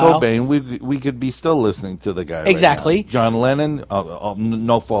lifestyle. Kurt Cobain, we could be still listening to the guy exactly. Right now. John Lennon,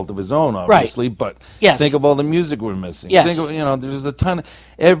 no fault of his own, obviously, but think of all the music we're missing. Yes. Think of, there's a ton.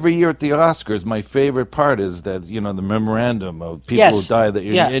 Every year at the Oscars, my favorite part is that, the memorandum of people who died.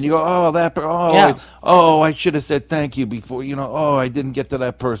 And you go, I should have said thank you before, I didn't get to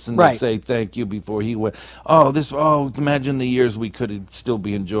that person to say thank you before he went. Imagine the years we could still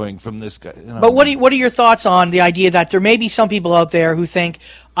be enjoying from this guy. But what are your thoughts on the idea that there may be some people out there who think,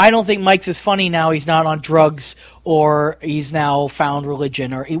 I don't think Mike's as funny now, he's not on drugs, or he's now found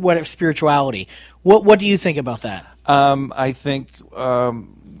religion, or whatever spirituality. What do you think about that? I think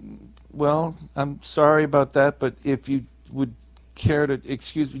well, I'm sorry about that, but if you would care to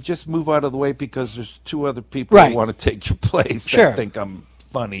excuse me, just move out of the way because there's 2 other people who want to take your place. Sure. I think I'm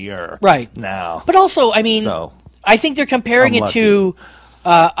funnier now. But also, I mean, I think they're comparing it to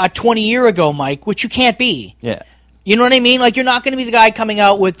a 20-year ago, Mike, which you can't be. Yeah. You know what I mean? Like, you're not going to be the guy coming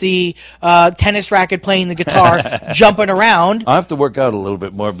out with the tennis racket, playing the guitar, jumping around. I have to work out a little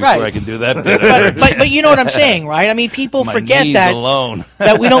bit more before I can do that bit. but you know what I'm saying, right? I mean, people forget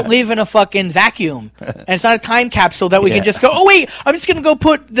that we don't live in a fucking vacuum, and it's not a time capsule that we can just go, oh wait, I'm just going to go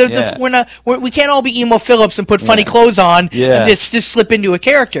put we can't all be Emo Phillips and put funny clothes on and just slip into a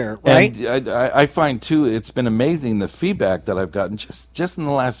character, right? And I find too, it's been amazing the feedback that I've gotten just in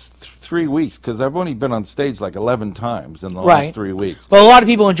the last 3 weeks, because I've only been on stage like 11 times in the last 3 weeks. Well, a lot of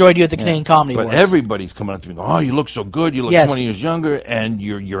people enjoyed you at the Canadian Comedy Awards. But everybody's coming up to me and going, oh, you look so good, you look 20 years younger, and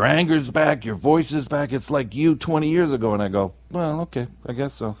your anger's back, your voice is back, it's like you 20 years ago. And I go, well, okay, I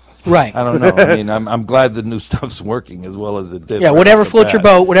guess so. Right. I don't know. I mean, I'm glad the new stuff's working as well as it did. Yeah, whatever floats your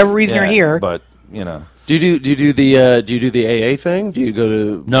boat, whatever reason you're here. But, you know. Do you do the AA thing? Do you go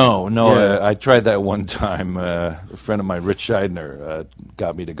to? No. I tried that one time. A friend of mine, Rich Scheidner,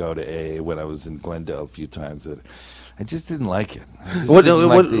 got me to go to AA when I was in Glendale a few times. I just didn't like it. I just didn't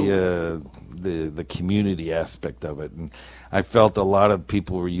like the community aspect of it, and I felt a lot of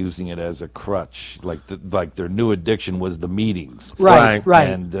people were using it as a crutch, like their new addiction was the meetings. Right.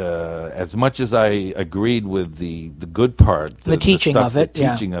 And as much as I agreed with the good part, the teaching of it,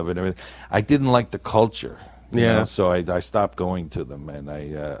 I didn't like the culture. You Yeah. know, so I stopped going to them, and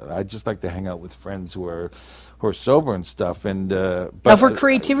I just like to hang out with friends who are sober and stuff. And but now, for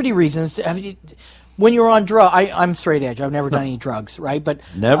creativity reasons, when you're on drugs, I'm straight edge. I've never done any drugs, right? But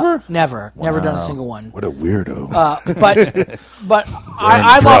never, never done a single one. What a weirdo! But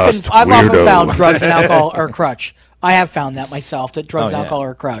I've often found drugs and alcohol are a crutch. I have found that myself, that drugs and alcohol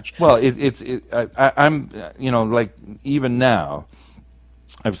are a crutch. Well, I'm like even now,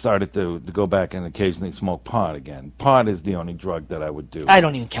 I've started to go back and occasionally smoke pot again. Pot is the only drug that I would do. I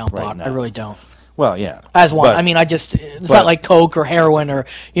don't even count right pot. now. I really don't. Well, yeah. As one. I mean, it's not like coke or heroin or,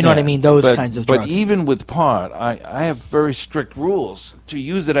 you know what I mean, those kinds of drugs. But even with pot, I have very strict rules. To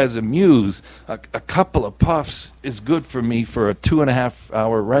use it as a muse, a couple of puffs is good for me for a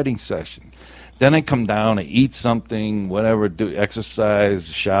 2.5-hour writing session. Then I come down, I eat something, whatever, do exercise,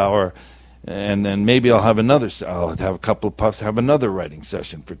 shower, and then maybe I'll have a couple of puffs, have another writing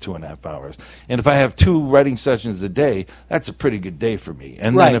session for 2.5 hours. And if I have 2 writing sessions a day, that's a pretty good day for me.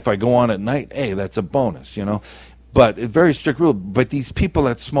 And then if I go on at night, hey, that's a bonus, you know. But a very strict rule. But these people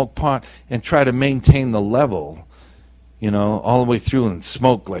that smoke pot and try to maintain the level, you know, all the way through and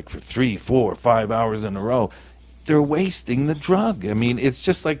smoke like for 3, 4, 5 hours in a row, they're wasting the drug. I mean, it's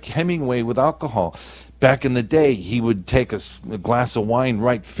just like Hemingway with alcohol. Back in the day, he would take a glass of wine,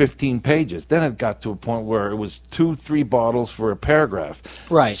 write 15 pages. Then it got to a point where it was 2-3 bottles for a paragraph.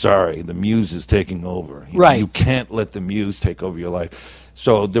 Right. Sorry, the muse is taking over. You can't let the muse take over your life.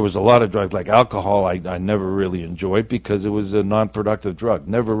 So there was a lot of drugs, like alcohol I never really enjoyed because it was a non-productive drug.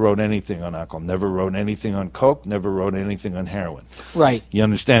 Never wrote anything on alcohol. Never wrote anything on coke. Never wrote anything on heroin. Right. You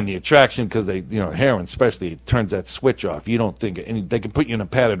understand the attraction because heroin especially, it turns that switch off. You don't think, and they can put you in a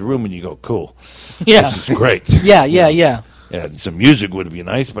padded room and you go, cool. Yeah. This is great. Yeah. Yeah, some music would be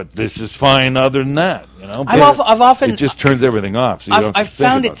nice, but this is fine other than that. You know, I've often it just turns everything off. So I've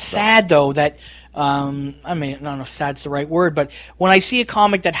found it sad though that I mean, I don't know if sad's the right word, but when I see a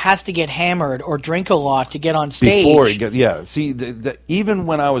comic that has to get hammered or drink a lot to get on stage, even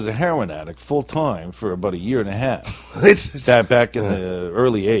when I was a heroin addict full time for about 1.5 years, that back in the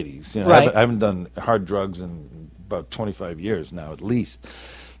early '80s, you know, I haven't done hard drugs in about 25 years now, at least.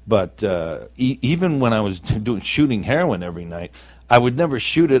 But even when I was shooting heroin every night, I would never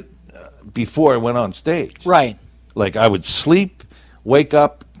shoot it before I went on stage. Right. Like I would sleep, wake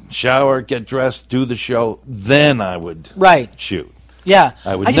up, shower, get dressed, do the show, then I would shoot. Yeah.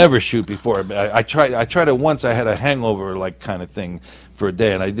 I would never shoot before. I tried it once. I had a hangover like kind of thing for a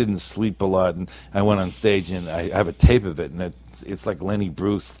day, and I didn't sleep a lot, and I went on stage, and I have a tape of it, and it's like Lenny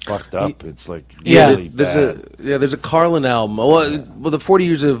Bruce fucked up. It's like really bad. There's a Carlin album. Well, the 40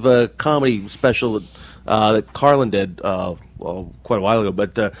 years of comedy special that Carlin did quite a while ago,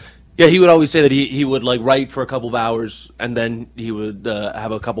 but he would always say that he would like write for a couple of hours and then he would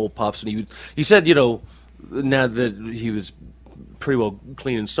have a couple of puffs, and he said, you know, now that he was pretty well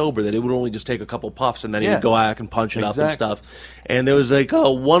clean and sober, that it would only just take a couple of puffs and then he would go back and punch it up and stuff. And there was like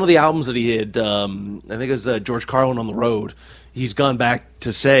one of the albums that he had, I think it was George Carlin on the Road. He's gone back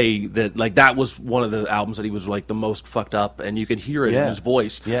to say that like that was one of the albums that he was like the most fucked up, and you could hear it in his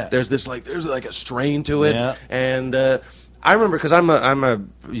voice. Yeah. There's like a strain to it, and I remember because I'm a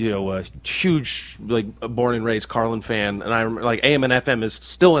huge like born and raised Carlin fan, and I remember like AM and FM is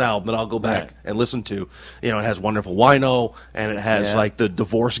still an album that I'll go back and listen to. You know, it has Wonderful Wino, and it has like the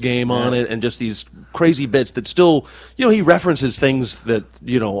Divorce Game on it, and just these crazy bits that still, you know, he references things that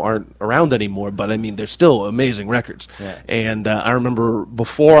aren't around anymore, but I mean they're still amazing records. Yeah. And I remember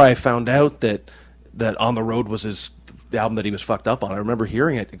before I found out that On the Road was the album that he was fucked up on. I remember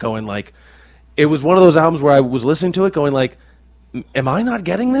hearing it, going like. It was one of those albums where I was listening to it going like, am I not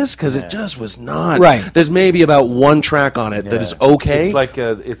getting this? Because it just was not. Right. There's maybe about one track on it that is okay.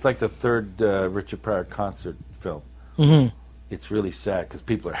 It's like the third Richard Pryor concert film. Mm-hmm. It's really sad because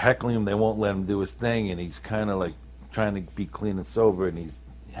people are heckling him. They won't let him do his thing, and he's kind of like trying to be clean and sober, and he's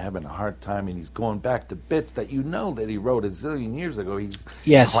having a hard time, and he's going back to bits that that he wrote a zillion years ago. He's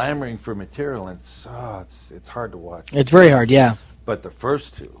clamoring for material, and it's hard to watch. It's very hard, yeah. But the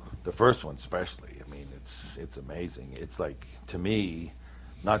first one especially, I mean, it's amazing. It's like, to me,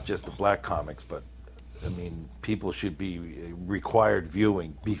 not just the black comics, but I mean, people should be required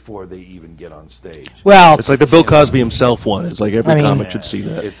viewing before they even get on stage. Well, it's like the Bill Cosby himself one. It's like every comic should see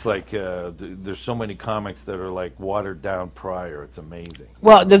that. It's like there's so many comics that are like watered down Pryor. It's amazing.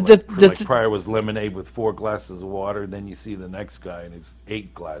 Well, like Pryor was lemonade with 4 glasses of water. Then you see the next guy and it's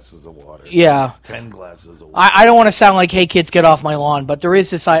 8 glasses of water. Yeah, 10 glasses of water. I don't want to sound like, hey kids, get off my lawn, but there is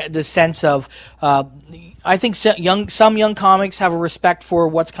this sense of. I think some young comics have a respect for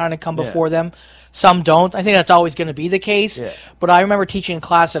what's kind of come before them. Some don't. I think that's always going to be the case. Yeah. But I remember teaching a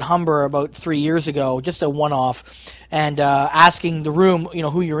class at Humber about 3 years ago, just a one-off, and asking the room,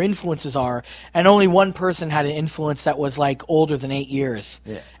 who your influences are. And only one person had an influence that was like older than 8 years.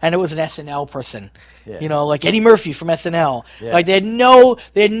 Yeah. And it was an SNL person. Yeah. Like Eddie Murphy from SNL. Yeah. Like they had no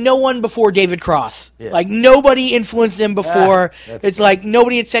one before David Cross. Yeah. Like nobody influenced him before. It's like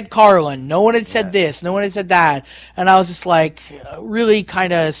nobody had said Carlin. No one had said this. No one had said that. And I was just like really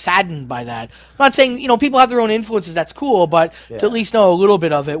kind of saddened by that. I'm not saying people have their own influences. That's cool, but to at least know a little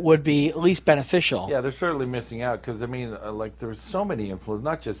bit of it would be at least beneficial. Yeah, they're certainly missing out because I mean, like there's so many influences,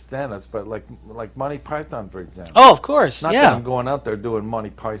 not just stand-ups, but like Monty Python, for example. Oh, of course. Not that I'm going out there doing Monty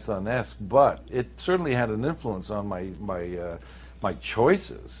Python-esque, but it certainly had an influence on my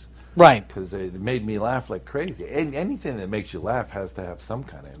choices, right? Because it made me laugh like crazy. And anything that makes you laugh has to have some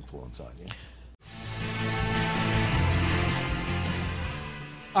kind of influence on you.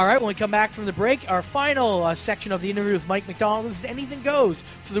 All right, when we come back from the break, our final section of the interview with Mike McDonald is Anything Goes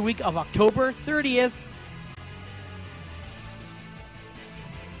for the week of October 30th.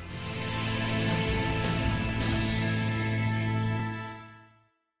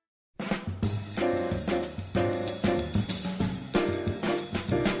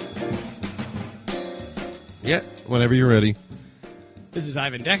 Yeah, whenever you're ready. This is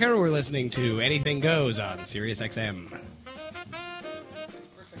Ivan Decker. We're listening to Anything Goes on Sirius XM.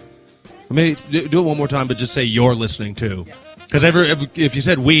 Maybe do it one more time, but just say you're listening to. Because if you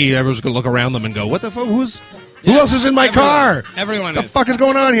said we, everyone's going to look around them and go, what the fuck? Who else is in my car? Everyone What the fuck is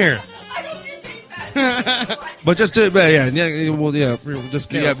going on here? But just do it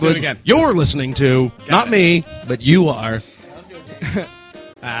again. You're listening to, not me, but you are.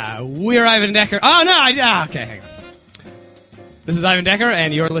 We're Ivan Decker. Oh, no. Okay, hang on. This is Ivan Decker,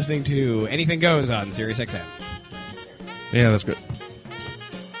 and you're listening to Anything Goes on Sirius XM. Yeah, that's good.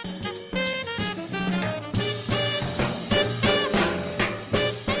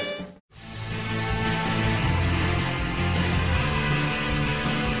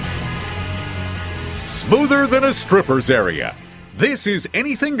 Smoother than a stripper's area. This is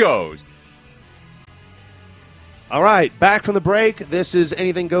Anything Goes. All right, back from the break. This is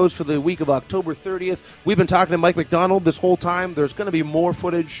Anything Goes for the week of October 30th. We've been talking to Mike McDonald this whole time. There's going to be more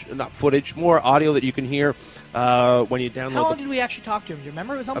more audio that you can hear when you download. How long did we actually talk to him? Do you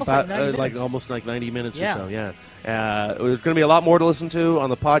remember? It was almost like 90 minutes. Almost 90 minutes or so, yeah. There's going to be a lot more to listen to on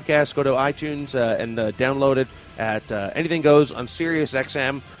the podcast. Go to iTunes and download it at Anything Goes on Sirius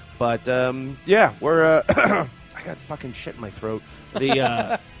XM. But, we're... I got fucking shit in my throat.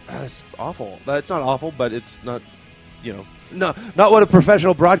 It's awful. It's not awful, but it's not... not what a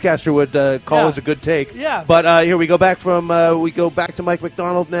professional broadcaster would call as a good take. Yeah. But here we go back to Mike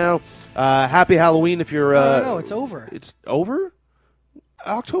McDonald now. Happy Halloween if you're... No, it's over. It's over?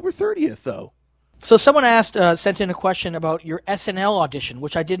 October 30th, though. So someone sent in a question about your SNL audition,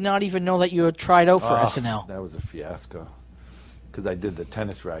 which I did not even know that you had tried out for SNL. That was a fiasco. Because I did the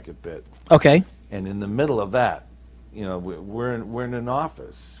tennis racket bit. Okay. And in the middle of that, we're in an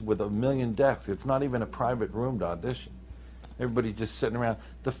office with 1 million desks. It's not even a private room to audition. Everybody just sitting around.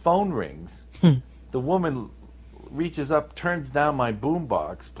 The phone rings. The woman reaches up, turns down my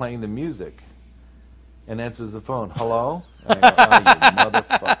boombox playing the music, and answers the phone. Hello? I go, oh, you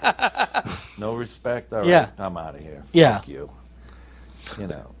motherfuckers. No respect? All right, Yeah. I'm out of here. Yeah. Fuck you. You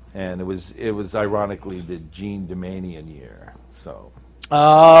know, and it was ironically the Gene Domanian year, so...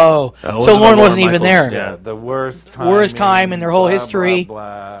 Oh, so Lorne wasn't even there. Yeah, the worst time in their whole history.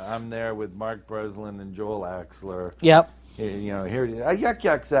 Blah, blah. I'm there with Mark Breslin and Joel Axler. Yep. You know, here,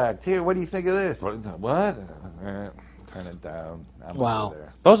 Yuck Act. Here, what do you think of this? What? Turn it down. I'm over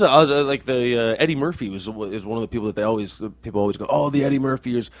there. Also, like the Eddie Murphy is one of the people that people always go, oh, the Eddie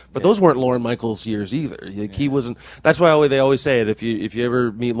Murphy years, but those weren't Lorne Michaels years either. Like, he wasn't. That's why they always say it. If you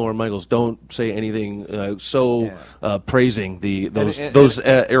ever meet Lorne Michaels, don't say anything praising those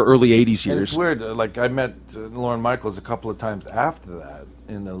early '80s years. And it's weird. Like I met Lorne Michaels a couple of times after that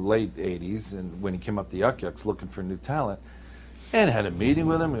in the late '80s, and when he came up to Yuck Yucks looking for new talent. And had a meeting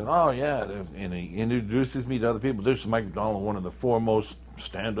with him, and and he introduces me to other people. This is Mike McDonald, one of the foremost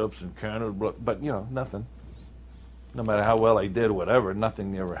stand-ups in Canada, but nothing. No matter how well I did, whatever,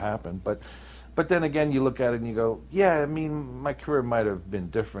 nothing ever happened. But then again, you look at it and you go, yeah, I mean, my career might have been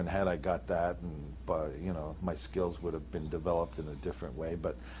different had I got that, but my skills would have been developed in a different way.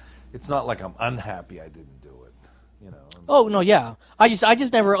 But it's not like I'm unhappy I didn't do it. Oh no, yeah. I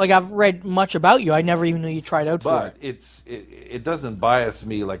just never I've read much about you. I never even knew you tried out for it. But it doesn't bias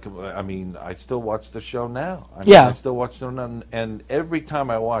me. I mean, I still watch the show now. I still watch the show, and every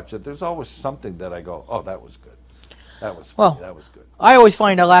time I watch it, there's always something that I go, oh, that was good. That was funny. That was good. I always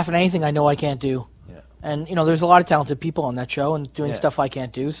find I laugh at anything I know I can't do. Yeah. And there's a lot of talented people on that show and doing stuff I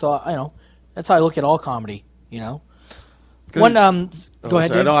can't do. So that's how I look at all comedy. Go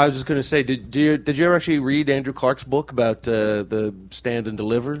ahead. No, I was just going to say, did you ever actually read Andrew Clark's book about the Stand and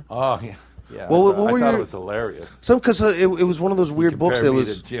Deliver? Oh yeah, yeah. Well, I thought it was hilarious. Because it was one of those weird books that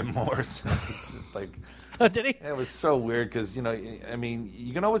was to Jim Morrison. It's just like, did he? It was so weird because I mean,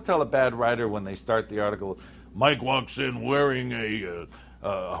 you can always tell a bad writer when they start the article. Mike walks in wearing a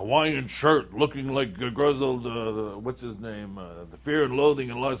Hawaiian shirt, looking like a grizzled, what's his name? The Fear and Loathing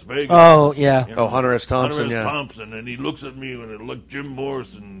in Las Vegas. Oh, yeah. Hunter S. Thompson, Hunter S. Thompson, and he looks at me and it looked Jim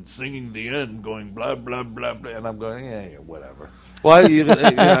Morrison singing the end, going blah, blah, blah, blah, and I'm going, yeah, whatever. Well,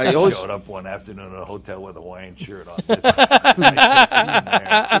 I always showed up one afternoon at a hotel with a Hawaiian shirt on.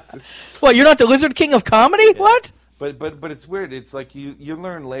 Well, you're not the Lizard King of comedy? Yeah. What? But it's weird. It's like you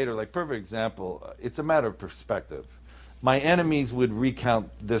learn later, like perfect example, it's a matter of perspective. My enemies would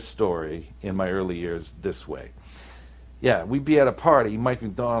recount this story in my early years this way. Yeah, we'd be at a party. Mike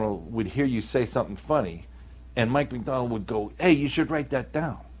McDonald would hear you say something funny, and Mike McDonald would go, hey, you should write that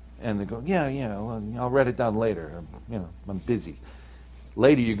down. And they go, yeah, well, I'll write it down later. I'm busy.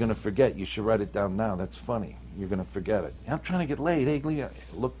 Later, you're going to forget. You should write it down now. That's funny. You're going to forget it. I'm trying to get laid. Hey,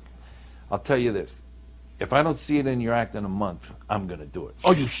 look, I'll tell you this. If I don't see it in your act in a month, I'm going to do it.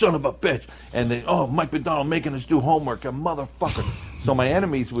 Oh, you son of a bitch. And then, Mike McDonald making us do homework, a motherfucker. So my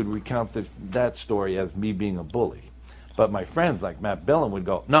enemies would recount that story as me being a bully. But my friends like Matt Billin would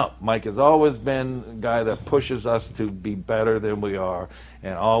go, no, Mike has always been a guy that pushes us to be better than we are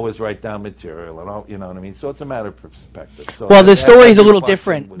and always write down material. And all, you know what I mean? So it's a matter of perspective. So well, the story is a little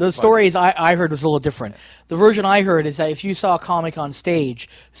different. The stories I heard was a little different. The version I heard is that if you saw a comic on stage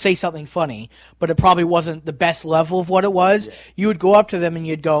say something funny, but it probably wasn't the best level of what it was, you would go up to them and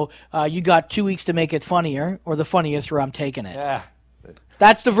you'd go, you got 2 weeks to make it funnier or the funniest or I'm taking it. Yeah.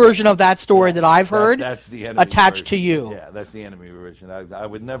 That's the version of that story that I've heard. That's the enemy attached version. To you. Yeah, that's the enemy version. I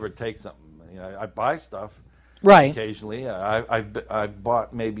would never take something. I buy stuff. Right. Occasionally, I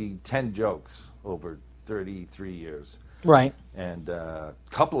bought maybe 10 jokes over 33 years. Right. And a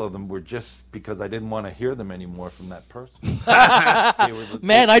couple of them were just because I didn't want to hear them anymore from that person.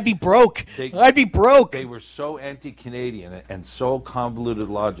 Man, I'd be broke. I'd be broke. They were so anti-Canadian and so convoluted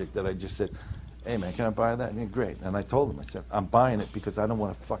logic that I just said, hey, man, can I buy that? Yeah, great. And I told him, I said, I'm buying it because I don't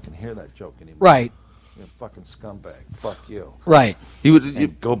want to fucking hear that joke anymore. Right. You're a fucking scumbag. Fuck you. Right. You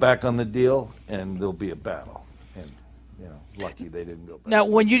go back on the deal, and there'll be a battle. And, lucky they didn't go back. Now,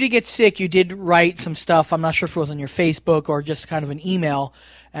 when you did get sick, you did write some stuff. I'm not sure if it was on your Facebook or just kind of an email.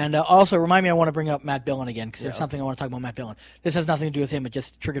 And also, remind me, I want to bring up Matt Billin again because there's something I want to talk about Matt Billin. This has nothing to do with him. It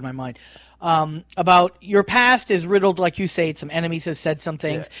just triggered my mind. About your past is riddled, like you say, some enemies have said some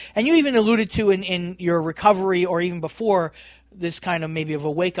things. Yeah. And you even alluded to in your recovery or even before this kind of maybe of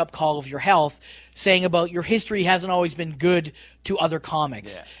a wake-up call of your health, saying about your history hasn't always been good to other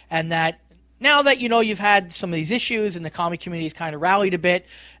comics. Yeah. And that now that you've had some of these issues and the comic community has kind of rallied a bit,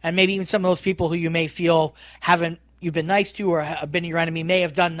 and maybe even some of those people who you may feel you've been nice to or have been your enemy may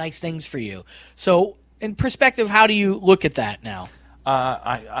have done nice things for you. So in perspective, how do you look at that now?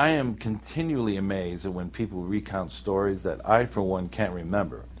 I am continually amazed at when people recount stories that I, for one, can't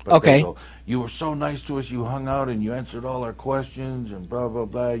remember. But Okay. they go, you were so nice to us. You hung out and you answered all our questions and blah, blah,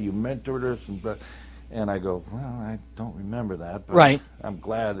 blah. You mentored us and blah. And I go, well, I don't remember that. But Right. I'm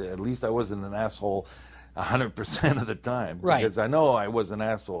glad at least I wasn't an asshole 100% of the time. Right. Because I know I was an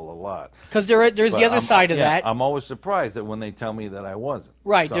asshole a lot. Because there's But the other side of that. I'm always surprised that when they tell me that I wasn't.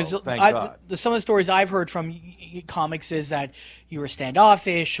 Right. So, thank I, God. some of the stories I've heard from comics is that you were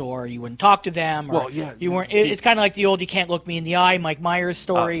standoffish, or you wouldn't talk to them, or Well, yeah, you weren't. see- It's kind of like the old "you can't look me in the eye" Mike Myers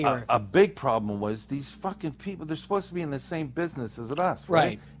story. or A big problem was these fucking people, they're supposed to be in the same business as us, right?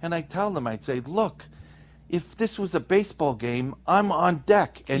 Right. And I tell them, I'd say, look, if this was a baseball game, I'm on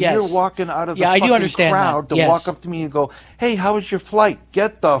deck, and Yes. you're walking out of the Yeah, I do fucking understand crowd that. to Yes. walk up to me and go, hey, how was your flight?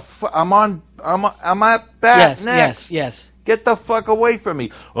 Get the I'm at bat next. Yes. Get the fuck away from me.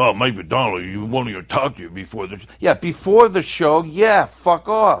 Oh, Mike McDonald, you won't even talk to you before the show. Yeah, before the show, yeah, fuck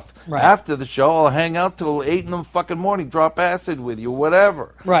off. Right. After the show, I'll hang out till 8 in the fucking morning, drop acid with you,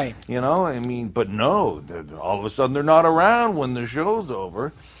 whatever. Right. You know, I mean, but no, all of a sudden they're not around when the show's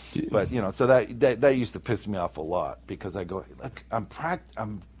over. But, you know, so that used to piss me off a lot because I go, look,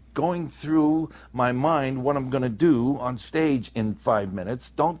 I'm going through my mind what I'm going to do on stage in 5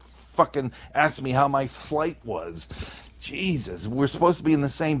 minutes. Don't fucking ask me how my flight was. Jesus, we're supposed to be in the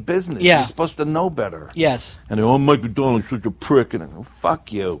same business. Yeah. You're supposed to know better. Yes. And they go, oh, Mike McDonald's such a prick. And I go,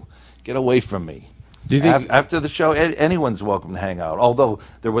 fuck you. Get away from me. Do you think After the show, anyone's welcome to hang out. Although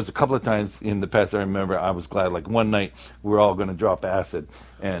there was a couple of times in the past I remember I was glad. Like one night we were all going to drop acid,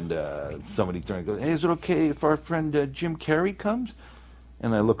 and somebody turned and goes, hey, is it okay if our friend Jim Carrey comes?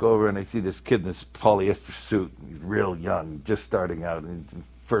 And I look over and I see this kid in this polyester suit, he's real young, just starting out, and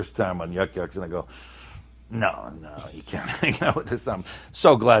first time on Yuck Yucks, and I go, no, you can't hang out with this. I'm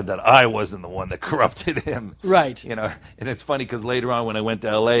so glad that I wasn't the one that corrupted him. Right. You know, and it's funny because later on when I went to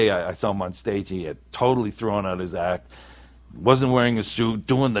L.A., I saw him on stage. He had totally thrown out his act, wasn't wearing a suit,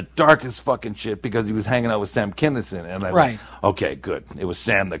 doing the darkest fucking shit because he was hanging out with Sam Kinison. And I Right. went, okay, good. It was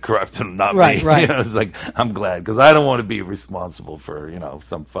Sam that corrupted him, not Right, me. right. You know, it's like, I'm glad because I don't want to be responsible for, you know,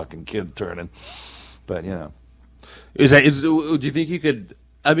 some fucking kid turning. But, you know. Do you think you could?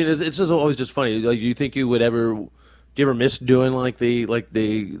 I mean, it's just always just funny. Like, do you think you would ever? Do you ever miss doing like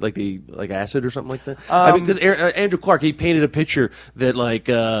acid or something like that? I mean, because Andrew Clark, he painted a picture that like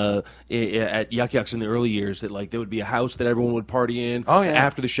at Yuck Yucks in the early years that like there would be a house that everyone would party in. Oh, yeah.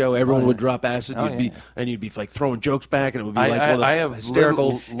 After the show, everyone would drop acid. Oh, You'd be like throwing jokes back, and it would be I like one of the have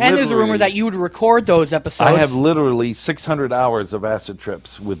hysterical. And there's a rumor that you would record those episodes. I have literally 600 hours of acid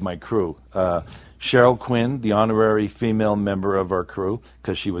trips with my crew. Cheryl Quinn, the honorary female member of our crew,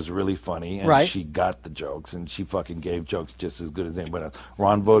 because she was really funny and Right. she got the jokes and she fucking gave jokes just as good as anybody else.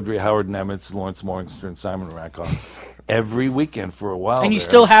 Ron Vaudrey, Howard Nemitz, Lawrence Morgenstern, Simon Rakoff. Every weekend for a while. And you there.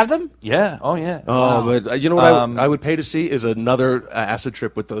 still have them? Yeah. Oh, yeah. Oh, but you know what I would pay to see is another acid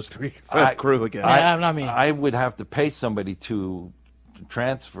trip with those three crew again. Not me. I would have to pay somebody to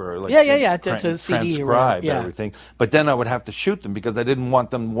transfer, like to CD or whatever, transcribe everything. But then I would have to shoot them because I didn't want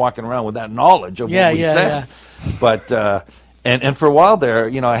them walking around with that knowledge of what we said. Yeah. But and for a while there,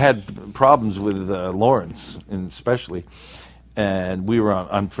 you know, I had problems with Lawrence, especially, and we were on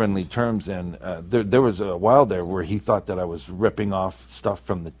unfriendly terms. And there was a while there where he thought that I was ripping off stuff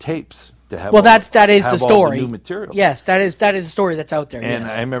from the tapes. To have that is the have all story. new material. Yes, that is the story that's out there. And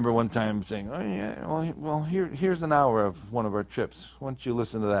yes. I remember one time saying, "Oh yeah, well here's an hour of one of our trips. Why don't you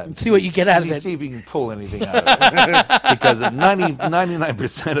listen to that and see what you get out of it? See if you can pull anything out of it." Because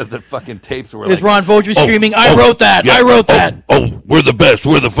 99% of the fucking tapes were There's like, Ron Vaudrey screaming, "I wrote that! yeah, I wrote that!" Oh, we're the best.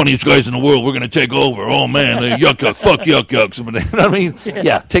 We're the funniest guys in the world. We're gonna take over. Oh man, yuck yuck, fuck yuck yucks. You know what I mean?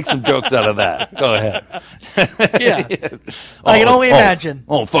 Yeah, take some jokes out of that. Go ahead. Yeah. I can only imagine.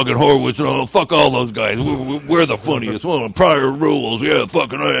 Oh, fucking Horowitz. Oh, fuck all those guys. We're the funniest. Well, prior rules. Yeah,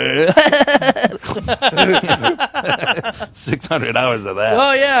 fucking. 600 hours of that.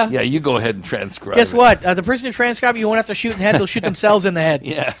 Oh, yeah. Yeah, you go ahead and transcribe. Guess it. what? The person who transcribed you won't have to shoot in the head. They'll shoot themselves in the head.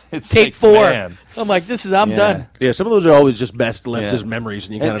 Yeah. It's Take like, 4. man. I'm like, I'm done. Yeah, some of those are always just best left as memories,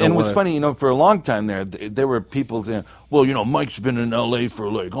 and you kind of. And what's funny, you know, for a long time there were people saying, "Well, you know, Mike's been in L.A.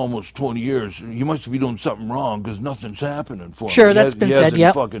 for like almost 20 years. You must be doing something wrong because nothing's happening for him. Sure, that's been he said. hasn't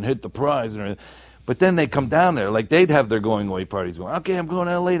Yep. fucking hit the prize and everything." But then they come down there, like they'd have their going away parties. Going, okay, I'm going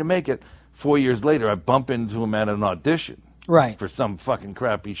to L.A. to make it. 4 years later, I bump into him at an audition. Right. For some fucking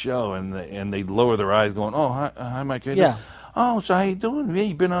crappy show, and they lower their eyes, going, "Oh, hi, Mike. How you doing?" Yeah. Oh, so how you doing? Yeah,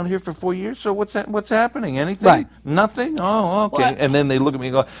 you've been on here for 4 years. So what's happening? Anything? Right. Nothing. Oh, okay. Well, and then they look at me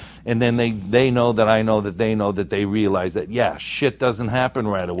and go, and then they know that I know that they know that they realize that shit doesn't happen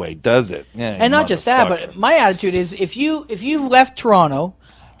right away, does it? Yeah. And not just that, but my attitude is if you've left Toronto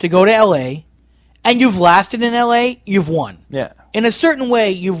to go to LA and you've lasted in LA, you've won. Yeah. in a certain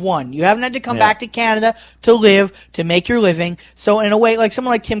way, you've won. You haven't had to come back to Canada to live, to make your living. So in a way, like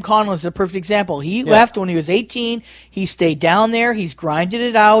someone like Tim Connell is a perfect example. He left when he was 18. He stayed down there. He's grinded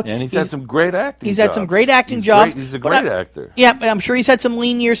it out. And he's had some great acting He's jobs. had some great acting jobs. He's a great actor. Yeah, I'm sure he's had some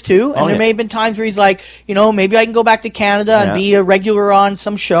lean years too. And there may have been times where he's like, maybe I can go back to Canada and be a regular on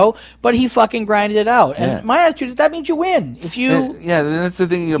some show. But he fucking grinded it out. And my attitude is that means you win. If you... that's the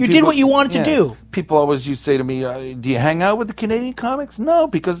thing. You did what you wanted to do. People always used to say to me, do you hang out with the Canadian comics? No,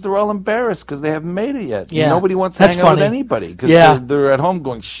 because they're all embarrassed because they haven't made it yet. Yeah. Nobody wants to hang out with anybody because they're at home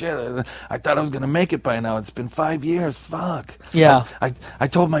going, shit, I thought I was going to make it by now. It's been 5 years. Fuck. Yeah. I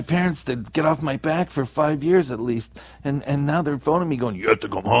told my parents to get off my back for 5 years at least. And now they're phoning me going, you have to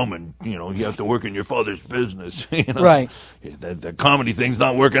come home and, you have to work in your father's business. Right. The comedy thing's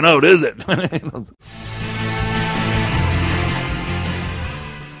not working out, is it?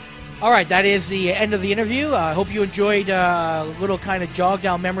 All right, that is the end of the interview. I hope you enjoyed a little kind of jog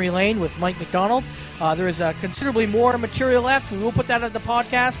down memory lane with Mike McDonald. There is considerably more material left. We will put that on the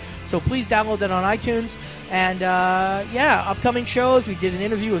podcast, so please download that on iTunes. And, upcoming shows. We did an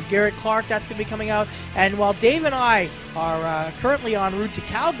interview with Garrett Clark. That's going to be coming out. And while Dave and I are currently en route to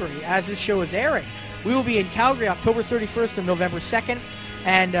Calgary as this show is airing, we will be in Calgary October 31st and November 2nd.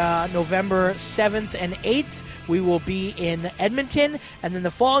 And November 7th and 8th. We will be in Edmonton, and then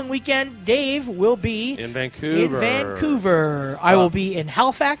the following weekend, Dave will be in Vancouver. I will be in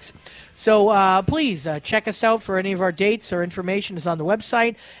Halifax. So please check us out for any of our dates. Our information is on the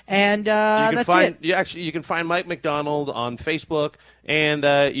website, and that's it. You can find Mike McDonald on Facebook,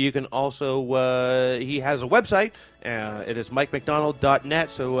 and you can also he has a website. It is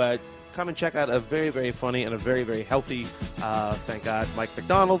MikeMcDonald.net. So. Come and check out a very, very funny and a very, very healthy, thank God, Mike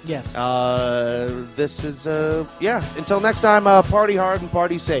McDonald. Yes. This is, until next time, party hard and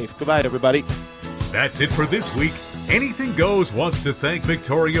party safe. Goodbye, everybody. That's it for this week. Anything Goes wants to thank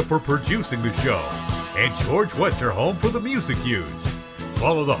Victoria for producing the show and George Westerholm for the music used.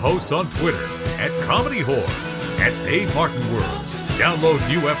 Follow the hosts on Twitter at Comedy Whore, at Dave Martin World. Download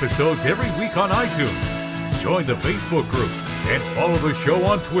new episodes every week on iTunes. Join the Facebook group and follow the show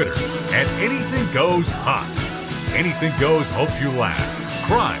on Twitter at Anything Goes Hot. Anything Goes hopes you laugh,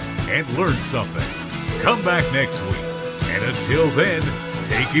 cry, and learn something. Come back next week. And until then,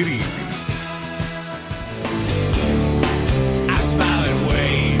 take it easy. I smile and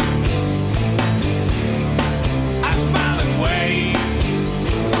wave. I smile and wave.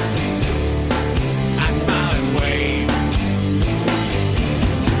 I smile and wave.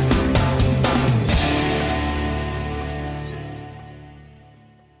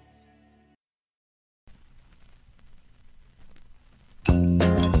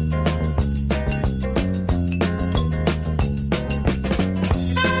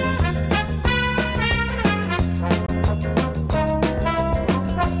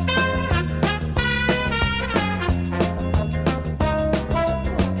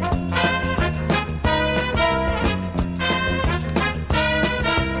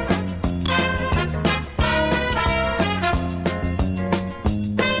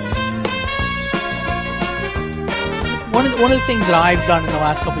 One of the things that I've done in the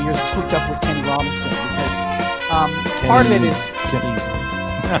last couple of years is hooked up with Kenny Robinson because part of it is Kenny.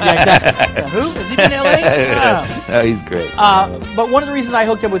 Yeah, exactly. Who? Has he been in LA? No, he's great. But one of the reasons I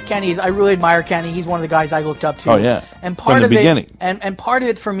hooked up with Kenny is I really admire Kenny. He's one of the guys I looked up to. Oh yeah, and part from the of beginning. It, and part of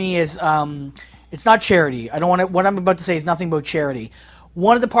it for me is it's not charity. I don't want to. What I'm about to say is nothing but charity.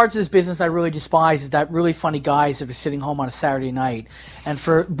 One of the parts of this business I really despise is that really funny guys that are sitting home on a Saturday night, and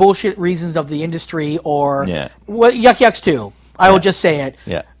for bullshit reasons of the industry or yuck yucks too. I will just say it.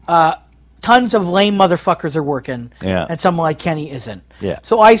 Yeah. Tons of lame motherfuckers are working, and someone like Kenny isn't. Yeah.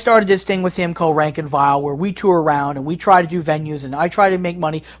 So I started this thing with him called Rank and Vile, where we tour around and we try to do venues, and I try to make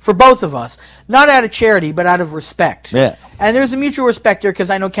money for both of us, not out of charity, but out of respect. Yeah. And there's a mutual respect there because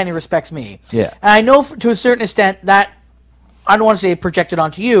I know Kenny respects me. Yeah. And I know to a certain extent that. I don't want to say it projected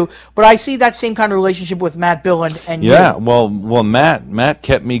onto you, but I see that same kind of relationship with Matt Billand and you. Yeah, well, Matt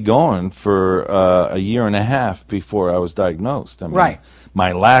kept me going for a year and a half before I was diagnosed. I mean, right.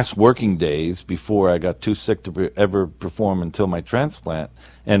 My last working days before I got too sick to ever perform until my transplant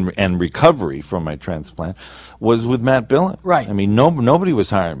and recovery from my transplant was with Matt Billand. Right. I mean, nobody was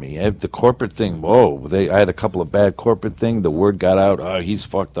hiring me. The corporate thing, I had a couple of bad corporate things. The word got out, he's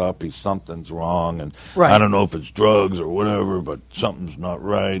fucked up, something's wrong, and I don't know if it's drugs or whatever, but something's not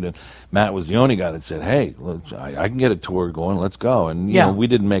right. And Matt was the only guy that said, hey, I can get a tour going, let's go. And, you know, we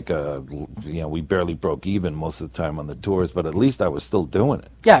didn't make we barely broke even most of the time on the tours, but at least I was still doing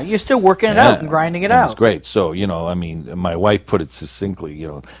it. Yeah, you're still working it out and grinding it out. It was great. So, I mean, my wife put it succinctly,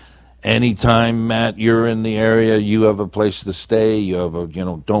 anytime, Matt, you're in the area, you have a place to stay, you have a,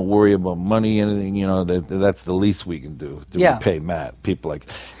 don't worry about money, anything, that's the least we can do to repay Matt. People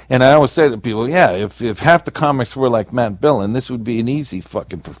and I always say to people, if half the comics were like Matt Billen, this would be an easy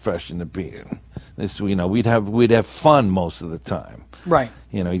fucking profession to be in. This, we'd have fun most of the time. Right.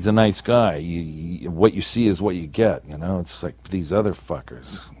 He's a nice guy. What you see is what you get. It's like these other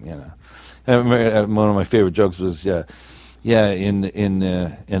fuckers. And one of my favorite jokes was, in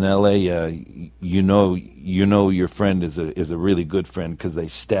L.A., you know your friend is a really good friend because they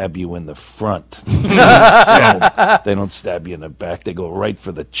stab you in the front. They don't stab you in the back. They go right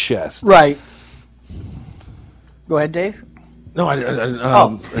for the chest. Right. Go ahead, Dave. No,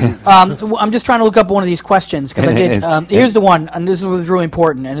 I'm just trying to look up one of these questions because I did. Here's the one, and this was really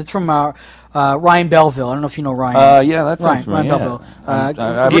important, and it's from Ryan Belleville. I don't know if you know Ryan. Yeah, that's Ryan Belleville.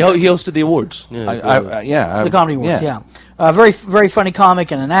 He hosted the awards. The comedy awards. Yeah. Very, very funny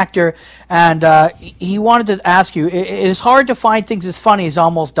comic and an actor, and he wanted to ask you: it is hard to find things as funny as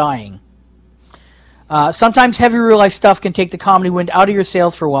Almost Dying. Sometimes heavy real life stuff can take the comedy wind out of your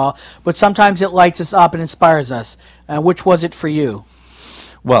sails for a while, but sometimes it lights us up and inspires us. Which was it for you?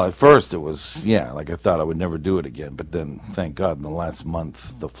 Well, at first it was, like I thought I would never do it again. But then, thank God, in the last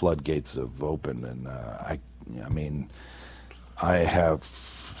month, the floodgates have opened. And I have,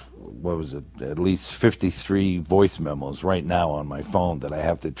 at least 53 voice memos right now on my phone that I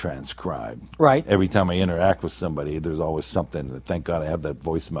have to transcribe. Right. Every time I interact with somebody, there's always something. Thank God I have that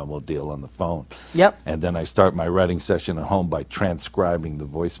voice memo deal on the phone. Yep. And then I start my writing session at home by transcribing the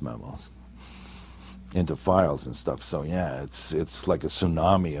voice memos into files and stuff. So it's like a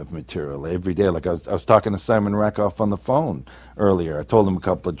tsunami of material every day. Like I was talking to Simon Rakoff on the phone earlier. I told him a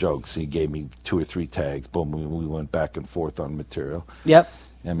couple of jokes. He gave me 2 or 3 tags. Boom, we went back and forth on material. Yep.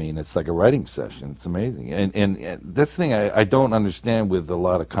 I mean, it's like a writing session. It's amazing. And that's the thing I don't understand with a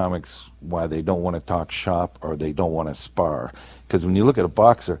lot of comics, why they don't want to talk shop or they don't want to spar. Because when you look at a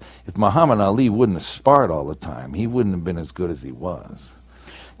boxer, if Muhammad Ali wouldn't have sparred all the time, he wouldn't have been as good as he was.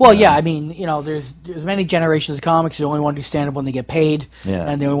 Well, I mean, there's many generations of comics who only want to do stand-up when they get paid,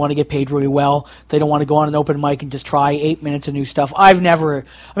 and they only want to get paid really well. They don't want to go on an open mic and just try 8 minutes of new stuff. All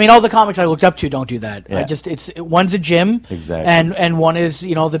the comics I looked up to don't do that. Yeah. One's a gym, exactly, and one is,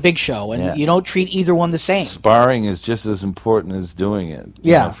 the big show, and you don't treat either one the same. Sparring is just as important as doing it.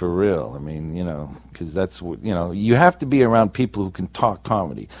 Yeah. For real. I mean, because that's what, you have to be around people who can talk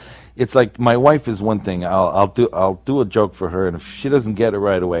comedy. It's like my wife is one thing. I'll do a joke for her, and if she doesn't get it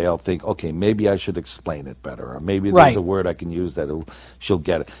right away, I'll think, okay, maybe I should explain it better, or maybe there's a word I can use that she'll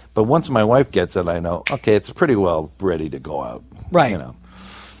get it. But once my wife gets it, I know, okay, it's pretty well ready to go out. Right.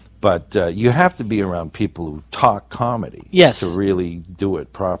 But you have to be around people who talk comedy to really do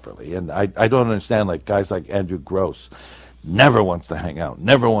it properly. And I don't understand, like guys like Andrew Gross. Never wants to hang out.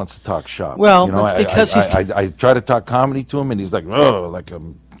 Never wants to talk shop. Well, that's because I try to talk comedy to him, and he's like, oh, like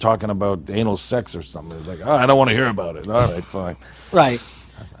I'm talking about anal sex or something. He's like, oh, I don't want to hear about it. All right, fine. Right.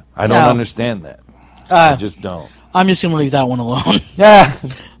 I don't understand that. I just don't. I'm just going to leave that one alone. Yeah.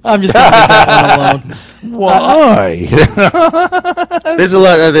 I'm just going to leave that one alone. Why?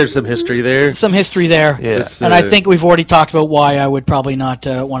 There's some history there. Some history there. Yes. And I think we've already talked about why I would probably not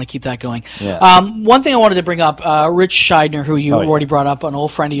want to keep that going. Yeah. One thing I wanted to bring up, Rich Scheidner, who you already brought up, an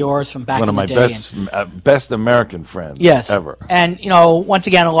old friend of yours from back in the day. One of my best American friends ever. And, once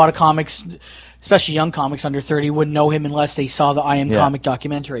again, a lot of comics, especially young comics under 30, wouldn't know him unless they saw the I Am Comic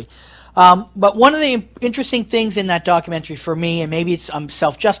documentary. But one of the interesting things in that documentary for me, and maybe I'm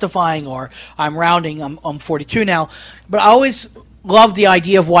self-justifying or I'm rounding, I'm 42 now, but I always loved the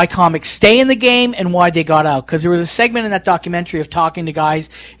idea of why comics stay in the game and why they got out. Because there was a segment in that documentary of talking to guys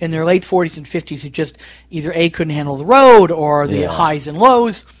in their late 40s and 50s who just either A, couldn't handle the road or the highs and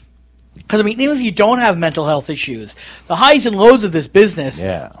lows. Because, even if you don't have mental health issues, the highs and lows of this business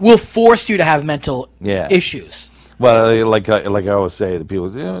will force you to have mental issues. Well, like I always say to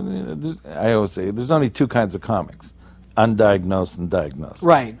people, I always say there's only 2 kinds of comics: undiagnosed and diagnosed.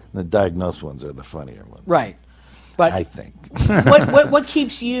 Right. The diagnosed ones are the funnier ones. Right. But I think. what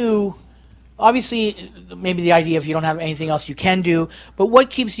keeps you? Obviously, maybe the idea if you don't have anything else you can do, but what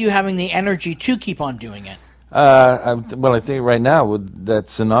keeps you having the energy to keep on doing it? I think right now with that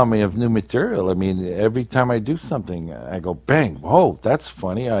tsunami of new material, every time I do something, I go, bang, whoa, that's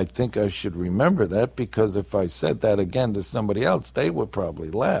funny. I think I should remember that because if I said that again to somebody else, they would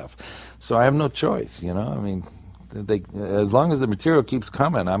probably laugh. So I have no choice, as long as the material keeps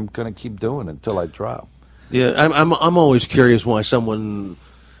coming, I'm going to keep doing it until I drop. Yeah, I'm always curious why someone...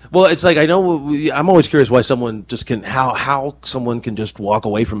 Well, it's like I'm always curious why someone just how someone can just walk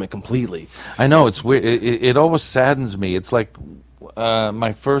away from it completely. I know, it's weird. It always saddens me. It's like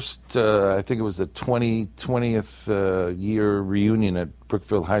my first, I think it was the 20th year reunion at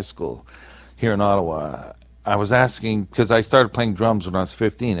Brookfield High School here in Ottawa. I was asking, because I started playing drums when I was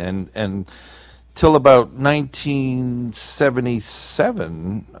 15, and till about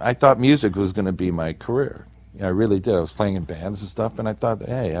 1977, I thought music was going to be my career. I really did. I was playing in bands and stuff, and I thought,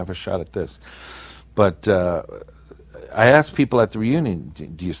 hey, I have a shot at this. But I asked people at the reunion,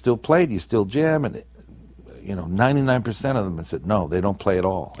 do you still play? Do you still jam? And 99% of them said, no, they don't play at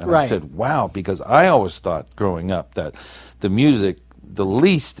all. And I said, wow, because I always thought growing up that the music, the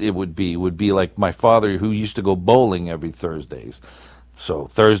least it would be like my father, who used to go bowling every Thursdays. So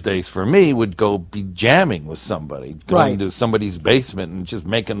Thursdays for me would be jamming with somebody, going to somebody's basement and just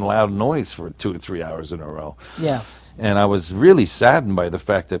making loud noise for 2 or 3 hours in a row. Yeah. And I was really saddened by the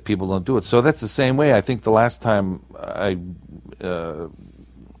fact that people don't do it. So that's the same way. I think the last time I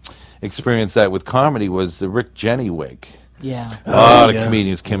experienced that with comedy was the Rick Jenny wake. Yeah. A lot of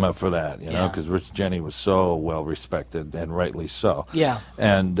comedians came up for that, because Rick Jenny was so well respected, and rightly so. Yeah.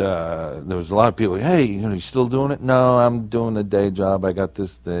 And there was a lot of people, hey, you still doing it? No, I'm doing a day job. I got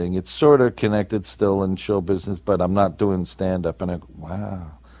this thing. It's sort of connected still in show business, but I'm not doing stand-up. And I go,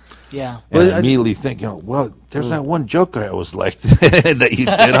 wow. Yeah. And I immediately think, well, there's that one joke I always liked that you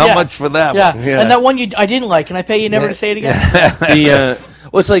did. How much for that one? Yeah. And that one I didn't like. Can I pay you never to say it again?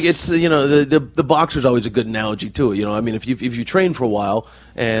 Well, it's like the boxer's always a good analogy too. I mean, if you train for a while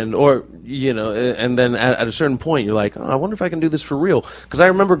and then at a certain point you're like, oh, I wonder if I can do this for real. Because I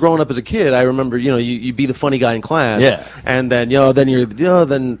remember growing up as a kid, I remember you be the funny guy in class, and then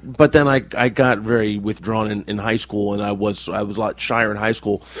but then I got very withdrawn in high school, and I was a lot shyer in high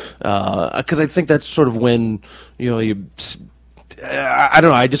school because I think that's sort of when I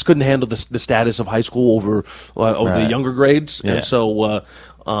don't know. I just couldn't handle the status of high school over the younger grades, and so.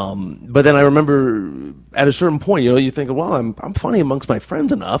 But then I remember at a certain point, you think, well, I'm funny amongst my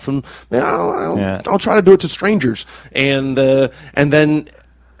friends enough, and I'll try to do it to strangers, and then.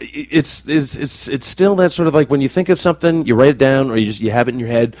 It's still that sort of like when you think of something, you write it down or you have it in your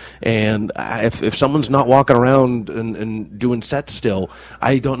head, and if someone's not walking around and doing sets still,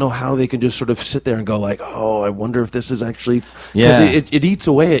 I don't know how they can just sort of sit there and go like, oh, I wonder if this is actually because it eats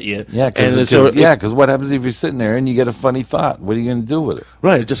away at you. Yeah, because what happens if you're sitting there and you get a funny thought? What are you going to do with it?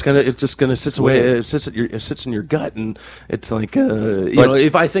 Right, it just kind of sits away. It sits in your gut, and it's like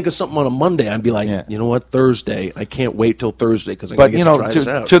if I think of something on a Monday, I'd be like, you know what, Thursday, I can't wait till Thursday because I'm going to get to try this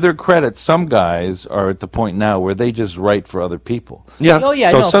out. To their credit, some guys are at the point now where they just write for other people. Yeah. Oh,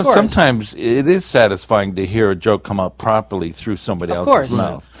 yeah. So sometimes it is satisfying to hear a joke come out properly through somebody else's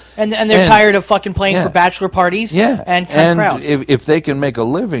mouth. And they're tired of fucking playing for bachelor parties and crowds. If they can make a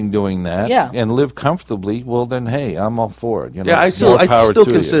living doing that and live comfortably, well, then, hey, I'm all for it. I still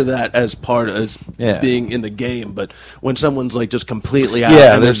consider that as part of being in the game. But when someone's like just completely out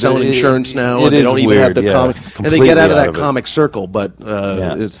and they're selling insurance now and they don't even have the comic, and they get out of that comic circle, but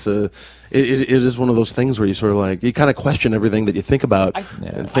it's it is one of those things where you sort of like you kind of question everything that you think about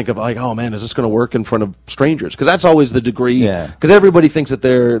and think of like, oh man, is this going to work in front of strangers? Because that's always the degree. Because everybody thinks that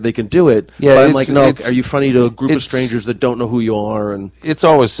they can do it. Yeah, but I'm like, no, are you funny to a group of strangers that don't know who you are? And it's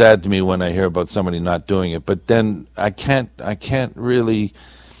always sad to me when I hear about somebody not doing it. But then I can't really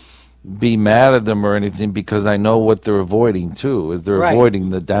be mad at them or anything because I know what they're avoiding too. Is they're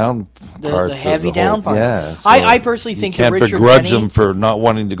avoiding the down parts, the heavy of the down whole, parts. Yeah, so I personally think you can't the Richard begrudge Jenny, them for not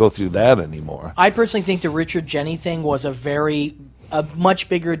wanting to go through that anymore. I personally think the Richard Jenny thing was a much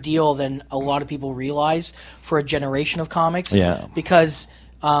bigger deal than a lot of people realize for a generation of comics. Yeah, because.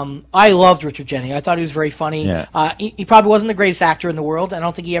 I loved Richard Jenny. I thought he was very funny. Yeah. He probably wasn't the greatest actor in the world. I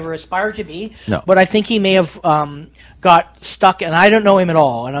don't think he ever aspired to be. No. But I think he may have got stuck, and I don't know him at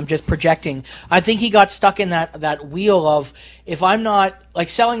all, and I'm just projecting. I think he got stuck in that wheel of, if I'm not, like,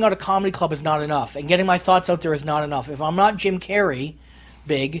 selling out a comedy club is not enough, and getting my thoughts out there is not enough. If I'm not Jim Carrey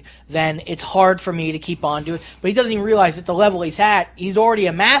big, then it's hard for me to keep on doing. But he doesn't even realize at the level he's at, he's already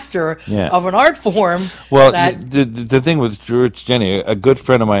a master of an art form. Well, the thing with Rich Jenny, a good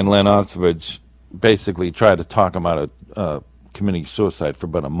friend of mine, Len Osovich, basically tried to talk him out of committing suicide for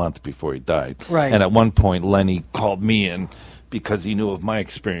about a month before he died. Right. And at one point, Lenny called me in because he knew of my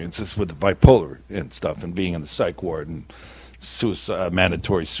experiences with the bipolar and stuff and being in the psych ward and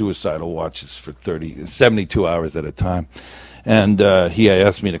mandatory suicidal watches for 72 hours at a time. And he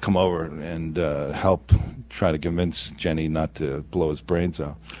asked me to come over and help try to convince Jenny not to blow his brains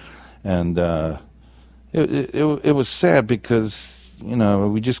out. And it was sad because,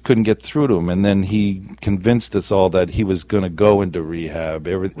 we just couldn't get through to him. And then he convinced us all that he was going to go into rehab.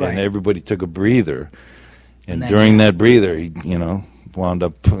 And everybody took a breather. And during that breather, he, wound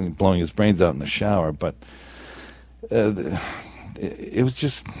up blowing his brains out in the shower. But it was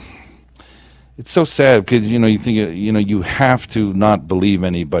just. It's so sad because, you think, you have to not believe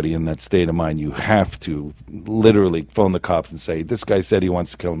anybody in that state of mind. You have to literally phone the cops and say, this guy said he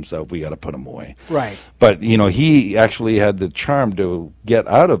wants to kill himself. We got to put him away. Right. But, he actually had the charm to get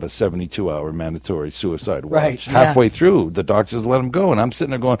out of a 72-hour mandatory suicide watch. Right, Halfway through, the doctors let him go. And I'm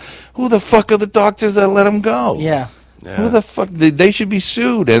sitting there going, who the fuck are the doctors that let him go? Yeah. Who the fuck? They should be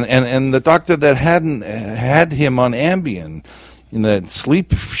sued. And the doctor that hadn't had him on Ambien, in that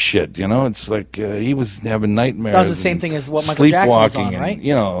sleep shit, it's like he was having nightmares. That was the same thing as what Michael Jackson was on, right?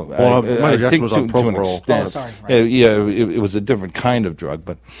 Michael Jackson was on propofol. Oh, sorry. Right. It was a different kind of drug,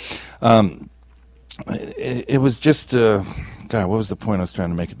 but it was just God. What was the point I was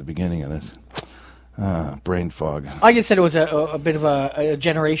trying to make at the beginning of this? Brain fog. I just said it was a bit of a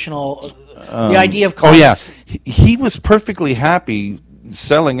generational. The idea of comics. Oh yeah, he was perfectly happy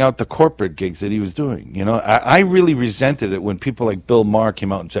selling out the corporate gigs that he was doing. I really resented it when people like Bill Maher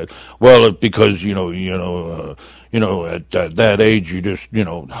came out and said, well, because, at that age, you just,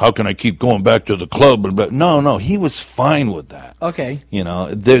 how can I keep going back to the club? But no, he was fine with that. Okay.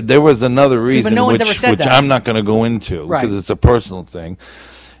 There was another reason, no one's which ever said that. I'm not going to go into because it's a personal thing.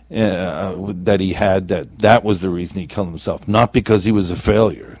 That he had, that was the reason he killed himself, not because he was a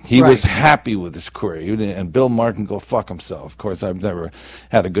failure. He was happy with his career, and Bill Maher can go fuck himself. Of course, I've never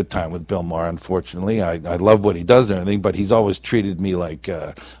had a good time with Bill Maher, unfortunately. I love what he does and everything, but he's always treated me like,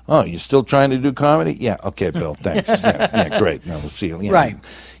 oh, you're still trying to do comedy? Yeah, okay, Bill, thanks. yeah, great. No, we'll see you. Right.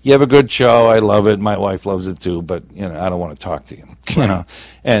 You have a good show. I love it. My wife loves it too. But I don't want to talk to you.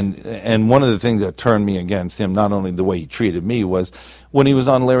 And one of the things that turned me against him, not only the way he treated me, was when he was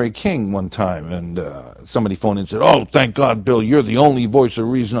on Larry King one time, and somebody phoned in and said, "Oh, thank God, Bill, you're the only voice of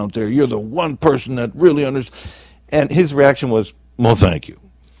reason out there. You're the one person that really understands." And his reaction was, "Well, thank you."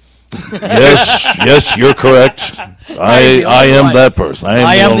 yes, you're correct. I am that person.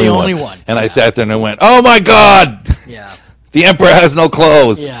 I am the only one. And I sat there and I went, "Oh my God!" Yeah. The emperor has no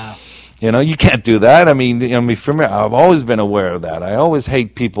clothes. Yeah. You can't do that. I mean, for me, I've always been aware of that. I always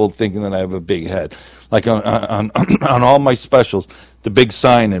hate people thinking that I have a big head. Like on all my specials, the big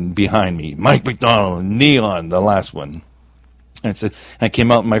sign and behind me, Mike McDonald, neon, the last one. And I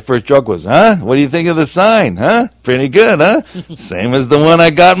came out and my first joke was, huh? What do you think of the sign? Huh? Pretty good, huh? Same as the one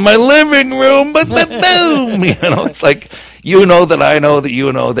I got in my living room, but boom! It's like, that I know that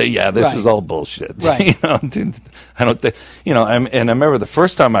you know that, yeah, this is all bullshit. Right. I don't think, and I remember the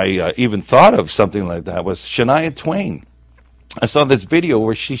first time I even thought of something like that was Shania Twain. I saw this video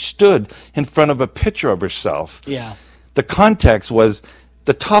where she stood in front of a picture of herself. Yeah. The context was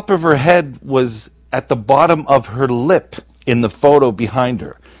the top of her head was at the bottom of her lip in the photo behind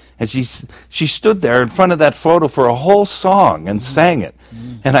her. And she stood there in front of that photo for a whole song and sang it.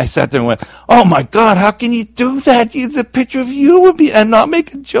 And I sat there and went, oh my God, how can you do that? Use a picture of you and not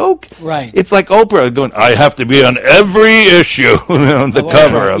make a joke. Right. It's like Oprah going, I have to be on every issue, on the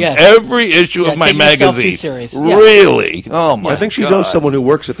cover of every issue of my magazine. Too serious. Really? Oh my God. I think she knows someone who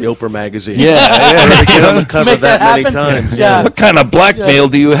works at the Oprah magazine. Yeah. They get on the cover that many times. Yeah. What kind of blackmail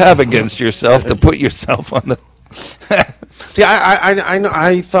do you have against yourself to put yourself on the... See,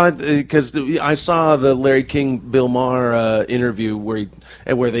 I thought because I saw the Larry King Bill Maher interview where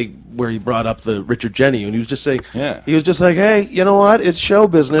he brought up the Richard Jeni, and he was just saying, he was just like, hey, you know what? It's show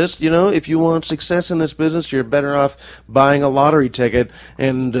business. If you want success in this business, you're better off buying a lottery ticket.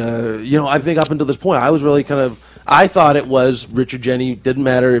 And I think up until this point, I was really I thought it was Richard Jeni. Didn't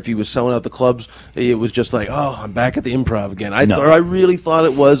matter if he was selling out the clubs. It was just like, oh, I'm back at the Improv again. I really thought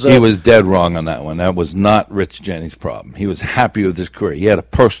it was. He was dead wrong on that one. That was not Rich Jeni's problem. He was happy with his career. He had a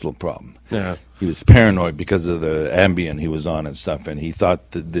personal problem. Yeah. He was paranoid because of the Ambien he was on and stuff, and he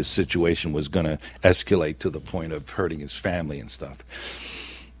thought that this situation was going to escalate to the point of hurting his family and stuff.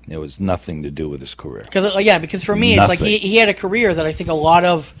 It was nothing to do with his career. Because for me, it's like he had a career that I think a lot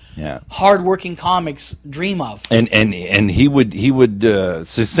of hard-working comics dream of. And he would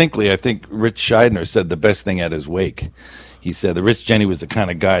succinctly, I think Rich Scheidner said the best thing at his wake. He said that Rich Jeni was the kind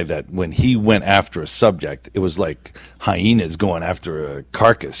of guy that when he went after a subject, it was like hyenas going after a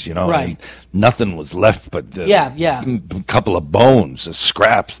carcass, Right. And nothing was left but a couple of bones,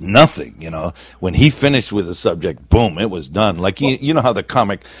 scraps, nothing, When he finished with a subject, boom, it was done. Like, you know how the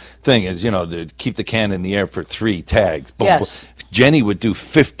comic thing is, to keep the can in the air for 3 tags. Boom, yes. Boom. Jeni would do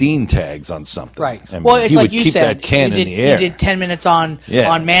 15 tags on something. Right. I mean, Well, it's he like would you keep said. that can in the air. He did 10 minutes on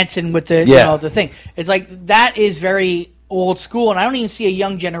Manson with the the thing. It's like that is very old school, and I don't even see a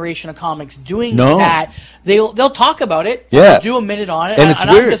young generation of comics doing that. They'll talk about it. Yeah. They'll do a minute on it, and it's I'm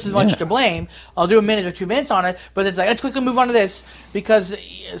weird. just as much to blame. I'll do a minute or 2 minutes on it, but it's like let's quickly move on to this because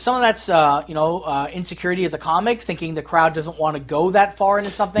that's insecurity of the comic, thinking the crowd doesn't want to go that far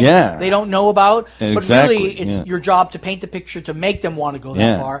into something they don't know about. Exactly, but really, it's your job to paint the picture to make them want to go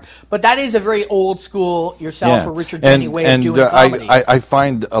that far. But that is a very old school yourself or Richard Jenny way of doing comedy. I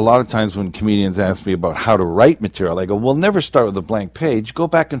find a lot of times when comedians ask me about how to write material, I go, "Well, never start with a blank page. Go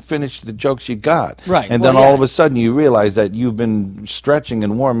back and finish the jokes you got." Right. And then all of a sudden you realize that you've been stretching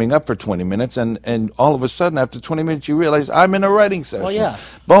and warming up for 20 minutes, and all of a sudden after 20 minutes you realize I'm in a writing session. Well, yeah.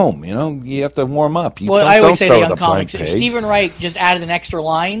 Boom, you have to warm up. I always say to young comics, if Stephen Wright just added an extra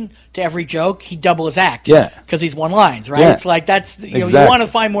line to every joke, he'd double his act. Yeah. Because he's one lines, right? Yeah. It's like you want to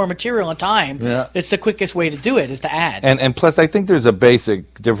find more material in time. Yeah. It's the quickest way to do it is to add. And plus, I think there's a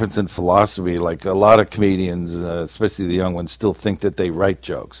basic difference in philosophy. Like a lot of comedians, especially the young ones, still think that they write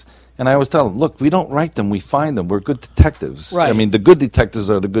jokes. And I always tell them, look, we don't write them, we find them. We're good detectives. Right. I mean, the good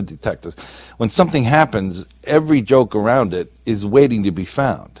detectives are the good detectives. When something happens, every joke around it is waiting to be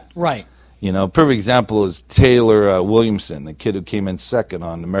found. Right. Perfect example is Taylor Williamson, the kid who came in second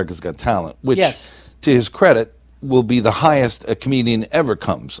on America's Got Talent, which, to his credit, will be the highest a comedian ever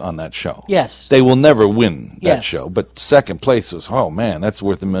comes on that show. Yes. They will never win that show, but second place was, oh man, that's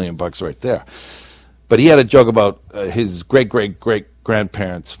worth $1 million right there. But he had a joke about his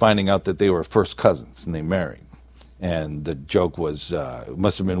great-great-great-grandparents finding out that they were first cousins and they married. And the joke was, it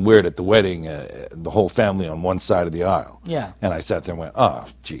must have been weird at the wedding, the whole family on one side of the aisle. Yeah. And I sat there and went, oh,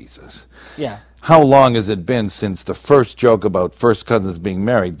 Jesus. Yeah. How long has it been since the first joke about first cousins being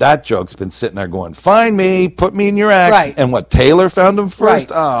married? That joke's been sitting there going, find me, put me in your act. Right. And what, Taylor found him first?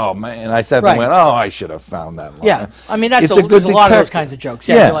 Right. Oh, man. I sat there and went, I should have found that line. Yeah. I mean, there's a lot of those kinds of jokes.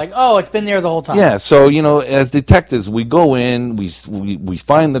 Yeah. You're like, oh, it's been there the whole time. Yeah. So, as detectives, we go in, we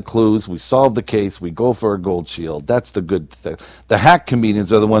find the clues, we solve the case, we go for a gold shield. That's the good thing. The hack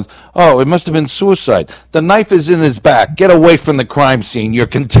comedians are the ones, oh, it must have been suicide. The knife is in his back. Get away from the crime scene. You're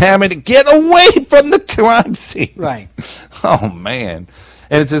contaminated. Get away from the crime scene. Right. Oh, man.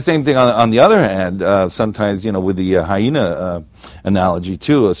 And it's the same thing on the other hand. Sometimes, with the hyena analogy,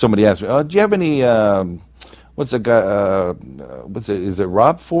 too. Somebody asked me, oh, do you have any... what's the guy? Is it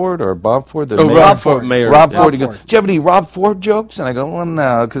Rob Ford or Bob Ford? Rob Ford. Mayor. Rob Ford. Do you have any Rob Ford jokes? And I go, well,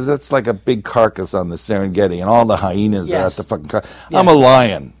 no, because that's like a big carcass on the Serengeti, and all the hyenas are at the fucking car. Yes. I'm a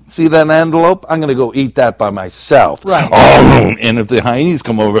lion. See that antelope? I'm going to go eat that by myself. Right. Oh, and if the hyenas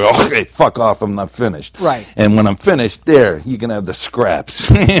come over, okay, fuck off, I'm not finished. Right. And when I'm finished, there, you can have the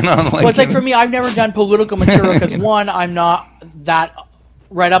scraps. Well, it's like for me, I've never done political material because, one, I'm not that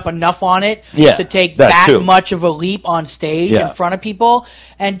read up enough on it to take that much of a leap on stage in front of people.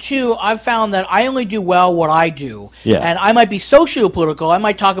 And two, I've found that I only do well what I do. Yeah. And I might be socio-political. I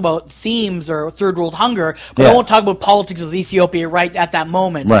might talk about themes or third world hunger, but I won't talk about politics of Ethiopia right at that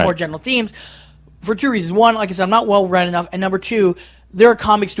moment. Right. More general themes. For two reasons. One, like I said, I'm not well read enough. And number two, there are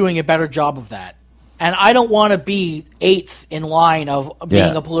comics doing a better job of that. And I don't want to be eighth in line of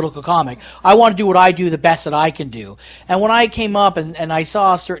being a political comic. I want to do what I do the best that I can do. And when I came up and I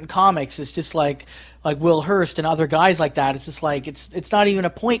saw certain comics, it's just like Will Hurst and other guys like that, it's just like it's not even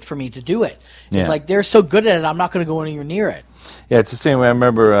a point for me to do it. It's like they're so good at it, I'm not going to go anywhere near it. Yeah, it's the same way. I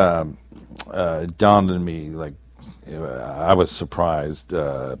remember it dawned on me, like, I was surprised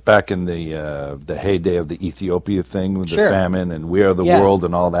back in the heyday of the Ethiopia thing with the famine and We Are the World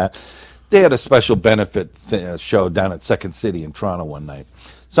and all that. They had a special benefit show down at Second City in Toronto one night.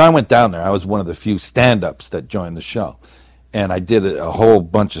 So I went down there. I was one of the few stand-ups that joined the show. And I did a whole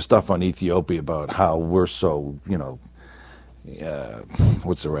bunch of stuff on Ethiopia about how we're so,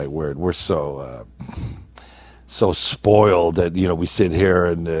 what's the right word? We're so spoiled that, we sit here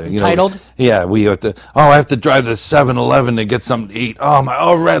and, entitled? Yeah, we have to, I have to drive to 7-Eleven to get something to eat.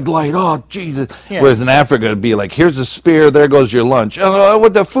 Red light. Oh, Jesus. Yeah. Whereas in Africa, it'd be like, here's a spear, there goes your lunch. Oh,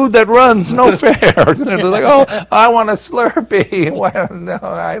 with the food that runs, no fair. And they're like, I want a Slurpee. No,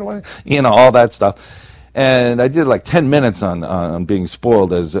 I don't want, all that stuff. And I did like 10 minutes on being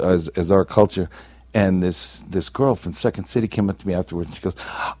spoiled as our culture. And this girl from Second City came up to me afterwards and she goes,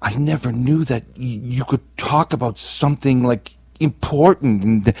 I never knew that you could talk about something like important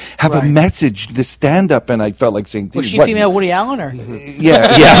and have a message to stand up. And I felt like saying, was she female Woody Allen or?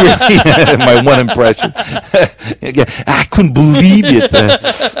 Yeah. My one impression. I couldn't believe it.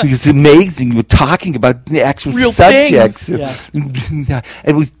 It was amazing. You were talking about the actual real subjects. Yeah.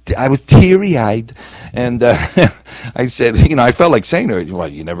 I was teary-eyed. And I said, I felt like saying to her, well,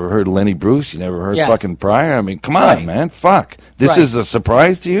 you never heard Lenny Bruce? You never heard fucking Pryor? I mean, come on, man. Fuck. This is a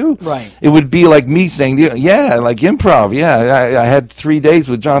surprise to you? Right. It would be like me saying, like improv. Yeah. I had 3 days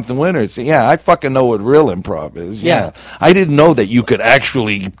with Jonathan Winters. Yeah, I fucking know what real improv is. Yeah. I didn't know that you could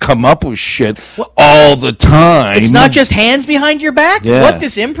actually come up with shit all the time. It's not just hands behind your back? Yeah. What,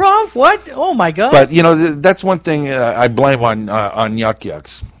 this improv? What? Oh, my God. But, that's one thing I blame on Yuck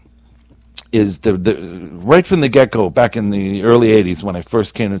Yucks. Is the right from the get-go, back in the early 80s when I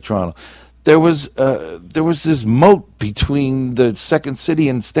first came to Toronto, there was this moat between the Second City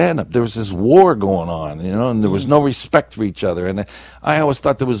and stand-up. There was this war going on, and there was no respect for each other. And I always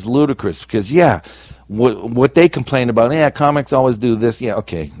thought that was ludicrous because, what they complain about, comics always do this. Yeah,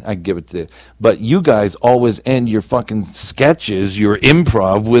 okay, I give it to. But you guys always end your fucking sketches, your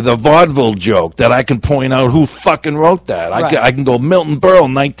improv, with a vaudeville joke that I can point out who fucking wrote that. Right. I can go Milton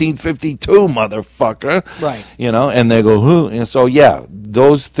Berle, 1952, motherfucker. Right. And they go, who? And so,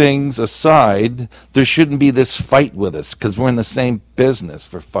 those things aside, there shouldn't be this fight with us because we're in the same business,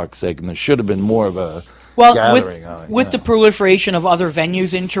 for fuck's sake, and there should have been more of a gathering on it. With the proliferation of other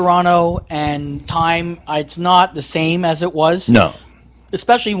venues in Toronto and time, it's not the same as it was. No.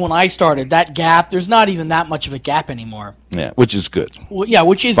 Especially when I started, that gap, there's not even that much of a gap anymore. Yeah, which is good. Well, yeah,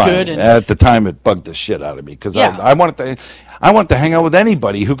 which is Fine. good. And at the time, it bugged the shit out of me because I wanted to hang out with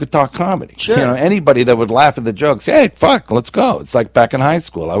anybody who could talk comedy. Sure. Anybody that would laugh at the jokes. Hey, fuck, let's go. It's like back in high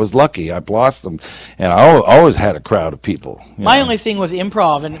school. I was lucky. I blossomed, and I always had a crowd of people. My only thing with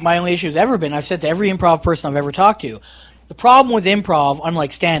improv, and my only issue has ever been, I've said to every improv person I've ever talked to, the problem with improv,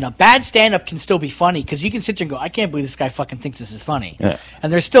 unlike stand-up, bad stand-up can still be funny because you can sit there and go, I can't believe this guy fucking thinks this is funny. Yeah.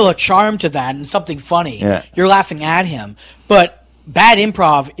 And there's still a charm to that and something funny. Yeah. You're laughing at him. But bad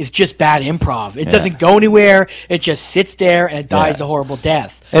improv is just bad improv. It doesn't go anywhere. It just sits there and it dies a horrible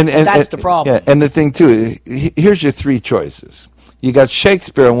death. And that's the problem. Yeah. And the thing, too, here's your three choices. You got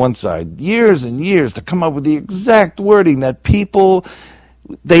Shakespeare on one side, years and years to come up with the exact wording that people...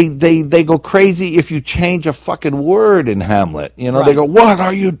 They go crazy if you change a fucking word in Hamlet. They go, what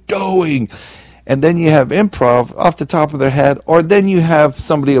are you doing? And then you have improv off the top of their head, or then you have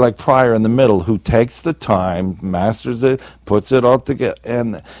somebody like Pryor in the middle who takes the time, masters it, puts it all together.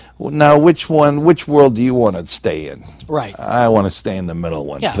 And now, which world do you want to stay in? Right. I want to stay in the middle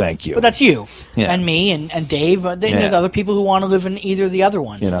one. Yeah. Thank you. But that's you Yeah. and me and Dave. There's other people who want to live in either of the other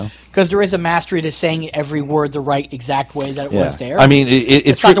ones. Because there is a mastery to saying every word the right exact way that it was there. I mean,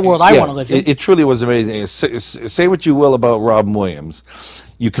 it's not the world I want to live in. It truly was amazing. Say what you will about Robin Williams.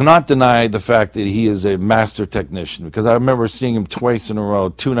 You cannot deny the fact that he is a master technician, because I remember seeing him twice in a row,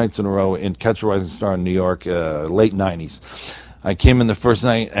 2 nights in a row in Catch a Rising Star in New York, late 90s. I came in the first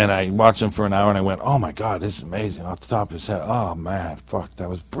night and I watched him for an hour and I went, oh my God, this is amazing. Off the top of his head, oh man, fuck, that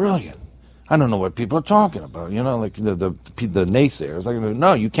was brilliant. I don't know what people are talking about, like the naysayers. I go,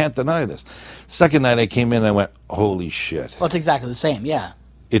 no, you can't deny this. Second night I came in and I went, holy shit. Well, it's exactly the same, yeah.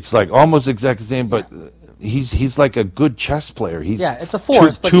 It's like almost exactly the same, but he's like a good chess player. He's it's a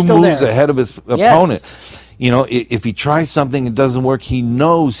force, but two still moves there. ahead of his opponent. If he tries something and doesn't work, he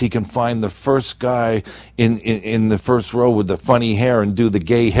knows he can find the first guy in the first row with the funny hair and do the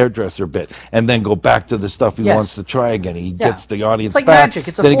gay hairdresser bit, and then go back to the stuff he wants to try again. He gets the audience it's like back. magic.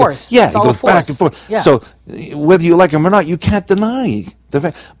 It's a force. He goes back and forth. Yeah. So whether you like him or not, you can't deny the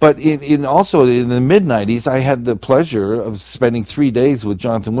fact. But also in the mid-'90s, I had the pleasure of spending 3 days with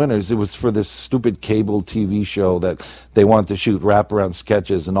Jonathan Winters. It was for this stupid cable TV show that they wanted to shoot wraparound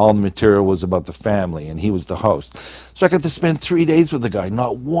sketches, and all the material was about the family, and he was the host. So I got to spend 3 days with the guy.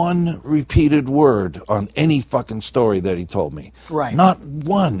 Not one repeated word on any fucking story that he told me. Right. Not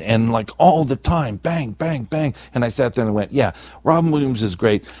one. And like all the time, bang, bang, bang. And I sat there and went, Robin Williams is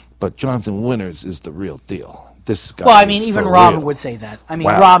great, but Jonathan Winters is the real deal. This guy. Well, I mean, is even for Robin real. would say that. I mean,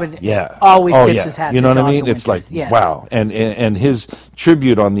 Wow. Robin always Oh, tips his hat You to know what I Jonathan mean? It's like, Winters. Yes. wow. And his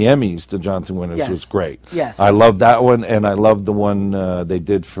tribute on the Emmys to Jonathan Winters Yes. was great. Yes. I loved that one, and I loved the one they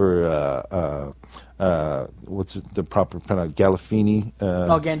did for, what's it, the proper pronunciation? Gandolfini?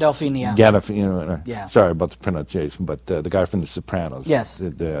 Gandolfini, yeah. Gandolfini. Yeah. Sorry about the pronunciation, but the guy from The Sopranos. Yes.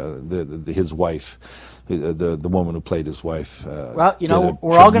 His wife. The woman who played his wife. Well, did a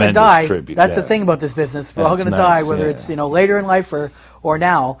we're all going to tremendous die. tribute. That's the thing about this business. We're all That's going to die, nice, whether it's later in life or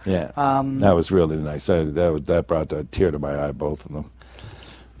now. Yeah, that was really nice. That brought a tear to my eye, both of them.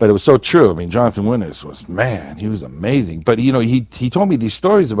 But it was so true. I mean, Jonathan Winters he was amazing. But he told me these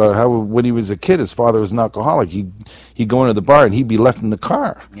stories about how when he was a kid, his father was an alcoholic. He'd go into the bar and he'd be left in the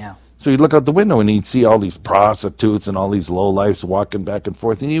car. Yeah. So he'd look out the window and he'd see all these prostitutes and all these lowlifes walking back and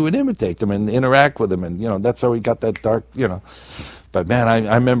forth, and he would imitate them and interact with them, and that's how he got that dark. But man,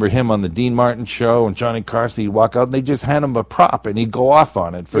 I remember him on the Dean Martin show and Johnny Carson. He'd walk out and they just hand him a prop and he'd go off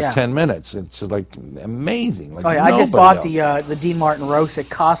on it for 10 minutes. It's like amazing. Like I just bought the Dean Martin roast at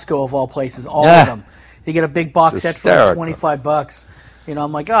Costco of all places, all of them. they get a big box set for like $25. You know,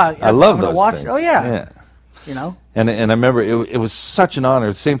 I'm like, I love those watch things. It. Oh yeah. You know. And I remember it was such an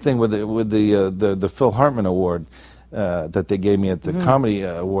honor. Same thing with the Phil Hartman Award that they gave me at the Comedy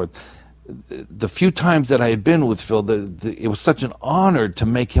Award. The few times that I had been with Phil, it was such an honor to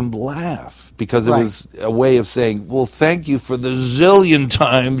make him laugh because it was a way of saying, well, thank you for the zillion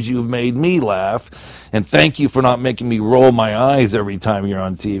times you've made me laugh, and thank you for not making me roll my eyes every time you're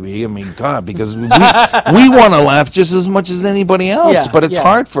on TV. I mean, God, because we want to laugh just as much as anybody else, but it's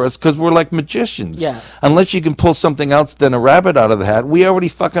hard for us because we're like magicians. Yeah. Unless you can pull something else than a rabbit out of the hat, we already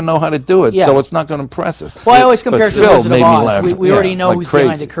fucking know how to do it, so it's not going to impress us. Well, I always compare it to Phil Wizard made of me Oz. laugh. We already know like who's crazy.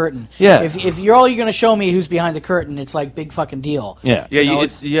 behind the curtain. Yeah. If you're all you're going to show me who's behind the curtain, it's like big fucking deal. Yeah.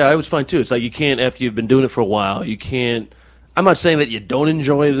 Yeah, I was fine too. It's like you can't, after you've been doing it for a while, you can't. I'm not saying that you don't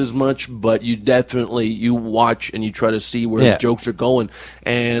enjoy it as much, but you definitely you watch and you try to see where the jokes are going,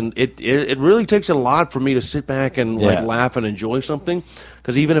 and it really takes a lot for me to sit back and like laugh and enjoy something.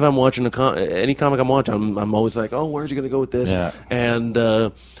 Because even if I'm watching any comic I'm watching, I'm always like, oh, where's he going to go with this? Yeah. And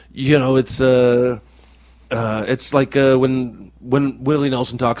you know, it's like when Willie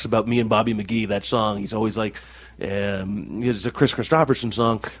Nelson talks about Me and Bobby McGee, that song, he's always like, it's a Chris Christopherson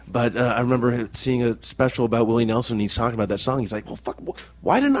song, but I remember seeing a special about Willie Nelson, and he's talking about that song. He's like, well, fuck,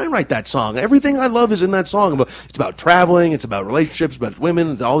 why didn't I write that song? Everything I love is in that song. It's about traveling, it's about relationships, about women,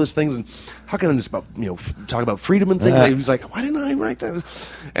 and all these things. And how can I just about, talk about freedom and things? Like, he's like, why didn't I write that?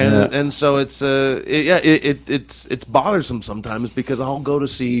 And so it's bothersome sometimes because I'll go to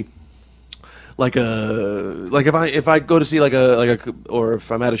see if I go to see or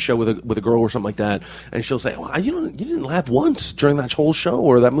if I'm at a show with a girl or something like that, and she'll say, "Well, you didn't laugh once during that whole show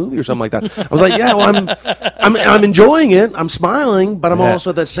or that movie or something like that." I was like, "Yeah, well, I'm enjoying it. I'm smiling, but I'm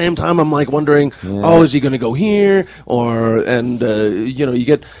also at that same time I'm like wondering, oh, is he going to go here you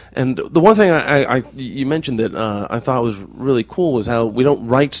get." And the one thing you mentioned that I thought was really cool was how we don't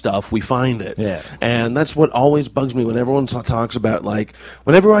write stuff, we find it. Yeah. And that's what always bugs me when everyone talks about, like,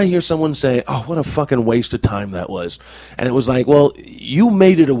 whenever I hear someone say, oh, what a fucking waste of time that was. And it was like, well, you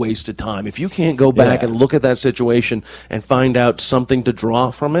made it a waste of time. If you can't go back and look at that situation and find out something to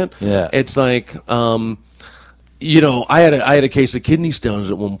draw from it, it's like, I had a case of kidney stones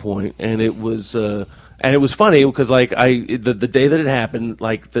at one point, and it was funny because like the day that it happened,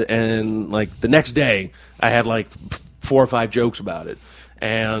 the next day I had like 4 or 5 jokes about it.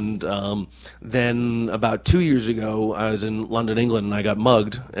 And then about 2 years ago, I was in London, England, and I got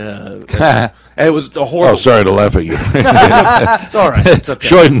mugged. And it was a horrible. Oh, sorry to laugh at you. It's all right. It's okay.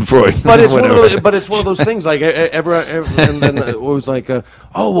 Schadenfreude. But it's one of those things. Like and then it was like, oh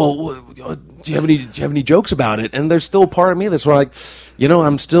well, do you have any jokes about it? And there's still part of me that's like,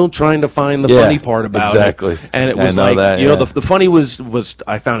 I'm still trying to find the funny part about it. And it was like, the funny was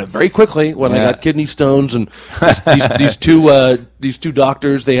I found it very quickly when I got kidney stones, and these two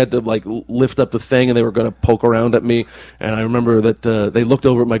doctors, they had to like lift up the thing and they were going to poke around at me. And I remember that they looked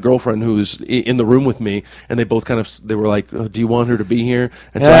over at my girlfriend who was in the room with me, and they both they were like, oh, do you want her to be here?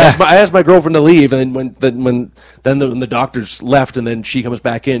 And so I asked my girlfriend to leave, and when the doctors left, and then she comes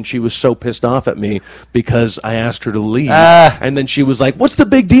back in, she was so pissed off at me because I asked her to leave. And then she was like, what's the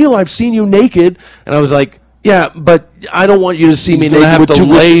big deal? I've seen you naked. And I was like, yeah, but I don't want you to see me naked. Have to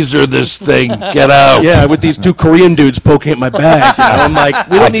laser this thing. Get out. Yeah, with these 2 Korean dudes poking at my back. I'm like,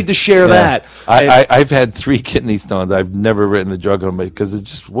 we don't need to share that. I've had 3 kidney stones. I've never written a joke on me because it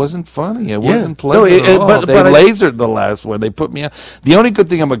just wasn't funny. It wasn't pleasant at all. But they lasered the last one. They put me out. The only good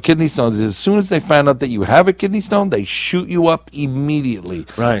thing about kidney stones is as soon as they find out that you have a kidney stone, they shoot you up immediately.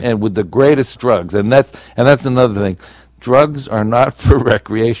 Right. And with the greatest drugs. And that's another thing. Drugs are not for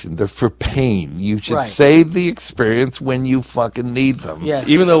recreation. They're for pain. You should save the experience when you fucking need them. Yes.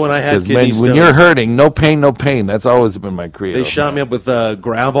 Even though when I had kidney stones, when you're hurting, no pain, no pain. That's always been my credo. They shot me up with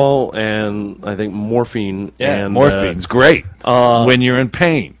Gravol and I think morphine. Yeah, and morphine's great when you're in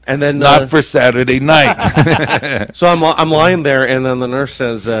pain. And then not for Saturday night. So I'm lying there, and then the nurse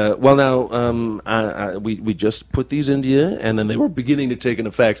says, "Well, now we just put these into you," and then they were beginning to take an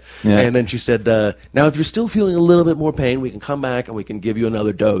effect. Yeah. And then she said, "Now, if you're still feeling a little bit more pain, we can come back and we can give you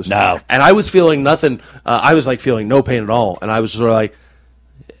another dose." No. And I was feeling nothing. I was like feeling no pain at all, and I was sort of like,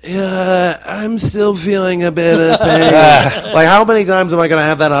 yeah, I'm still feeling a bit of pain. Like, how many times am I going to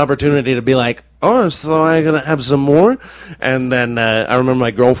have that opportunity to be like, oh, so I'm going to have some more? And then I remember my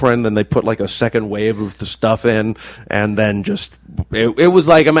girlfriend, and they put like a second wave of the stuff in, and then just, it was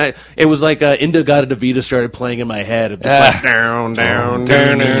like, Indagata Devita started playing in my head. It just like, down, down,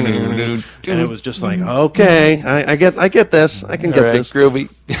 down, down, down. And it was just like, okay, I get this. I can get this. Groovy.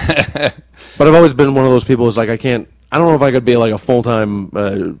 But I've always been one of those people who's like, I can't I don't know if I could be like a full-time.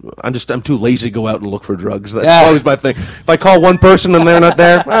 I'm too lazy to go out and look for drugs. That's always my thing. If I call one person and they're not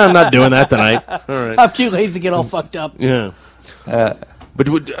there, I'm not doing that tonight. All right. I'm too lazy to get all fucked up. Yeah. But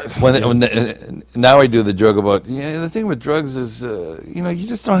now I do the joke about the thing with drugs is you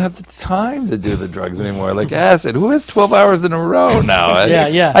just don't have the time to do the drugs anymore. Like acid, who has 12 hours in a row now?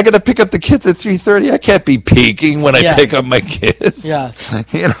 I got to pick up the kids at 3:30. I can't be peaking when I pick up my kids. Yeah,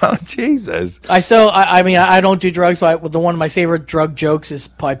 Jesus. I mean, I don't do drugs, but one of my favorite drug jokes is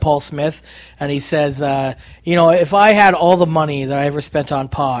by Paul Smith, and he says, if I had all the money that I ever spent on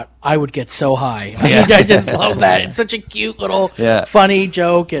pot, I would get so high. I just love that. It's such a cute little funny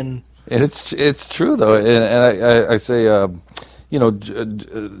joke, and it's true though. And I say,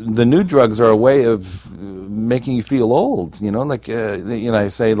 the new drugs are a way of making you feel old. I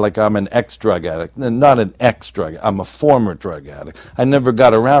say like I'm an ex-drug addict, not an ex-drug. I'm a former drug addict. I never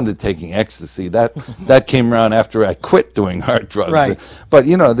got around to taking ecstasy. That came around after I quit doing hard drugs. Right. But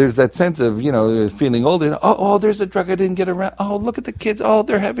there's that sense of feeling old. Oh, there's a drug I didn't get around. Oh, look at the kids. Oh,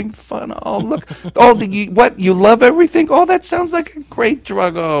 they're having fun. Oh, look. Oh, what? You love everything? Oh, that sounds like a great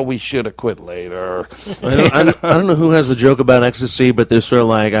drug. Oh, we should have quit later. I don't know who has the joke about ecstasy, but they're sort of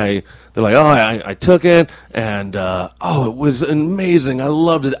like I took it and it was amazing. I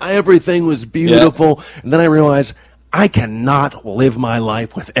loved it. Everything was beautiful. Yeah. And then I realized I cannot live my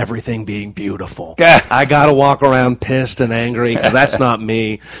life with everything being beautiful. I got to walk around pissed and angry because that's not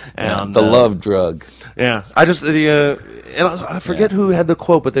me. And the love drug. Yeah, I just I forget who had the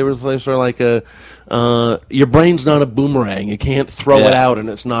quote, but they were sort of like your brain's not a boomerang. You can't throw it out, and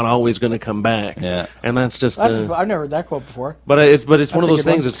it's not always going to come back. Yeah, and that's just. I've never heard that quote before. But it's one of those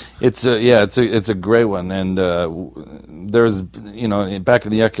things. It's a great one, and there's back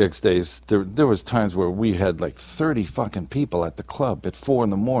in the X days, there was times where we had like 30 fucking people at the club at 4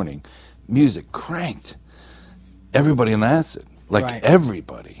 a.m, music cranked, everybody on acid.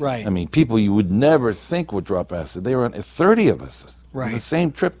 Everybody. Right. I mean, people you would never think would drop acid. They were 30 of us. Right. On the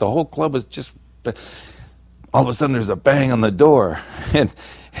same trip. The whole club was just... All of a sudden, there's a bang on the door.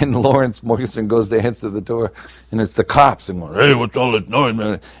 And Lawrence Morrison goes to answer the door. And it's the cops. And going, hey, what's all this noise,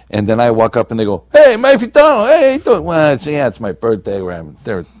 man? And then I walk up and they go, hey, Mike Pitano, hey, how you doing? Well, it's my birthday.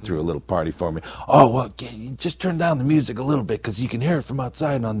 They threw a little party for me. Oh, well, just turn down the music a little bit because you can hear it from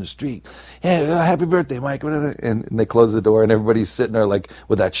outside on the street. Yeah, happy birthday, Mike. And they close the door and everybody's sitting there like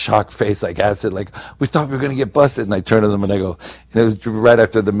with that shocked face like acid, like, we thought we were going to get busted. And I turn to them and I go, and it was right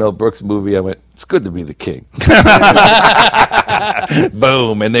after the Mel Brooks movie, I went, it's good to be the king.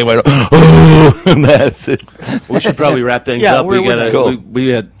 Boom. And they went, oh, and that's it. We should probably wrap things up. We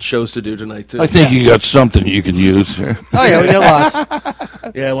had shows to do tonight, too. I think you got something you can use here. Oh, yeah, we got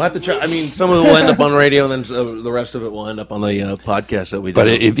lots. Yeah, we'll have to try. I mean, some of it will end up on radio, and then the rest of it will end up on the podcast that we do. But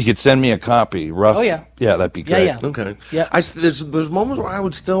if you could send me a copy, rough. Oh, yeah. Yeah, that'd be great. Yeah. Okay. Yeah. There's moments where I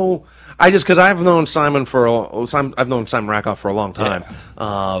would still... because I've known Simon Rakoff for a long time.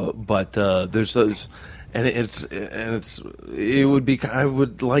 Yeah. But there's those... And it would be. I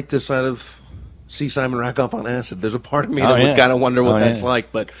would like to sort of see Simon Rakoff on acid. There's a part of me that would kind of wonder what that's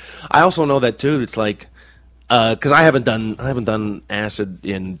like. But I also know that too. It's like because I haven't done acid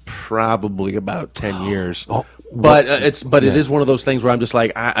in probably about 10 years. But it is one of those things where I'm just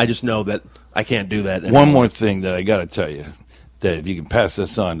like I just know that I can't do that anymore. One more thing that I got to tell you that if you can pass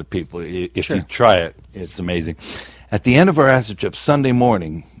this on to people, if you try it, it's amazing. At the end of our acid trip Sunday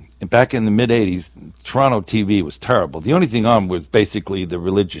morning. Back in the mid-'80s, Toronto TV was terrible. The only thing on was basically the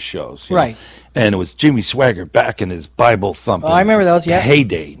religious shows. Right. And it was Jimmy Swaggart back in his Bible-thumping I remember those, yeah.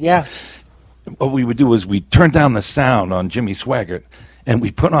 heyday. Yeah. What we would do is we'd turn down the sound on Jimmy Swaggart, and we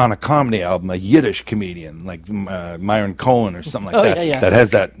put on a comedy album, a Yiddish comedian, like Myron Cohen or something like that, that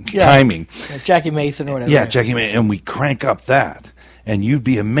has that timing. Jackie Mason or whatever. Yeah, Jackie Mason. And we crank up that. And you'd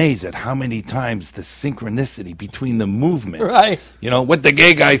be amazed at how many times the synchronicity between the movement. Right. What the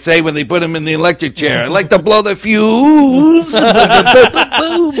gay guys say when they put him in the electric chair. I like to blow the fuse.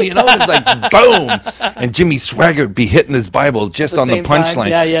 Boom. It's like boom. And Jimmy Swaggart would be hitting his Bible just on the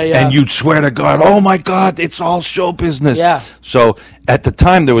punchline. Yeah. And you'd swear to God, oh my God, it's all show business. Yeah. So at the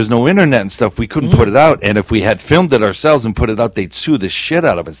time, there was no internet and stuff. We couldn't put it out. And if we had filmed it ourselves and put it out, they'd sue the shit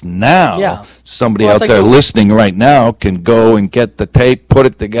out of us. Now, somebody out there listening right now can go and get the tape, put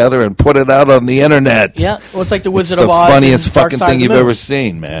it together, and put it out on the internet. Yeah, well, it's like the Wizard of Oz. The funniest fucking thing you've ever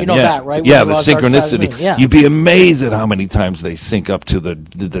seen, man. You know that, right? Yeah, the synchronicity. Yeah. You'd be amazed at how many times they sync up to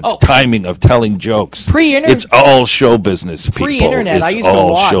the timing of telling jokes. Pre-internet, it's all show business. People. Pre-internet, I used to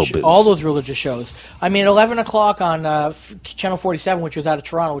watch all those religious shows. I mean, at 11 o'clock on Channel 47, which was out of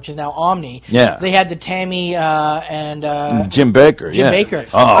Toronto, which is now Omni. Yeah, they had the Tammy and Jim Baker. Jim Baker.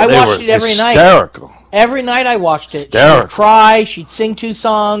 Oh, I watched it every night. Hysterical. Every night I watched it. Hysterical. She'd cry. She'd sing 2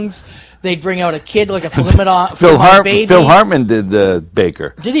 songs. They'd bring out a kid like a Phil baby. Phil Hartman did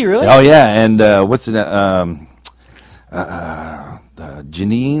Baker. Did he really? Oh yeah, and what's it?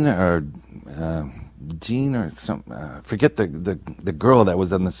 Janine or Jean or something. Forget the girl that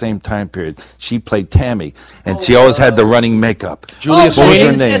was in the same time period. She played Tammy, and she always had the running makeup. Julia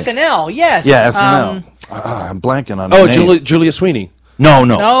Sweeney. SNL. Yes. Yeah, SNL. I'm blanking on her name. Julia Sweeney. No,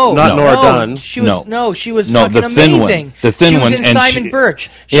 not Nora Dunn. She was she was No, fucking the thin amazing. one. The thin she was one, in and Simon she- Birch.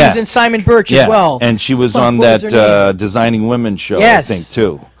 She Yeah. was in Simon Birch Yeah, as well. and she was Fuck, on what was that her name? Designing Women show, Yes. I think,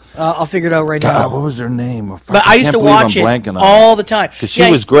 too. I'll figure it out right God, now. what was her name? But I used to watch it all the time. Because she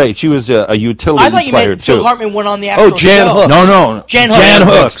was great. She was a utility I thought you player, meant too. Phil Hartman went on the actual Jan show. Hooks. No. Jan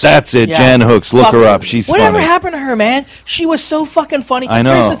Hooks. That's it. Yeah. Jan Hooks. Look Fuck her her. up. She's Whatever funny. happened to her, man? She was so fucking funny. I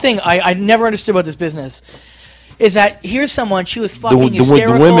know. Here's the thing I never understood about this business. Is that here's someone, she was fucking The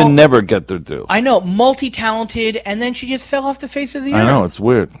hysterical. women never get their due. I know, multi-talented, and then she just fell off the face of the earth. I know, it's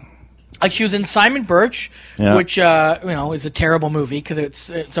weird. Like she was in Simon Birch, Yeah. which is a terrible movie because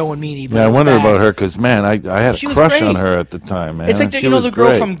it's Owen Meany. But Yeah, I it was wonder bad. about her because, man, I had She a was crush great. on her at the time, man. It's like She the was girl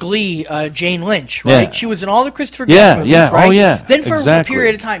great. from Glee, Jane Lynch, right? Yeah. She was in all the Christopher Yeah, Guest movies, yeah, right? oh, yeah, Then for exactly. a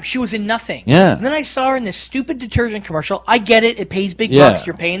period of time, she was in nothing. Yeah. And then I saw her in this stupid detergent commercial. I get it; it pays big Yeah. bucks.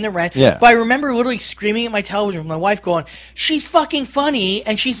 You're paying the rent. Yeah. But I remember literally screaming at my television with my wife, going, "She's fucking funny,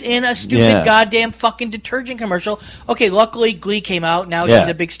 and she's in a stupid Yeah. goddamn fucking detergent commercial." Okay, luckily Glee came out. Now Yeah. she's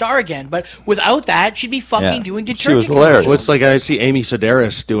a big star again. But without that, she'd be fucking doing detergent. Well, it's like I see Amy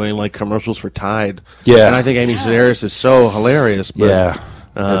Sedaris doing like commercials for Tide. Yeah. and I think Amy Sedaris is so hilarious. But, Yeah.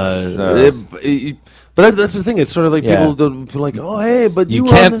 but that's the thing. It's sort of like Yeah. people like, oh hey, but You were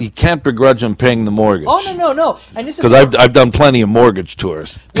can't on the-" you can't begrudge them paying the mortgage. Oh no! And this is Because I've done plenty of mortgage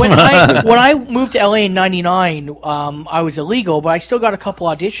tours. when I moved to LA in '99, I was illegal, but I still got a couple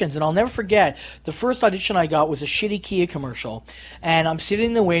auditions, and I'll never forget the first audition I got was a shitty Kia commercial, and I'm sitting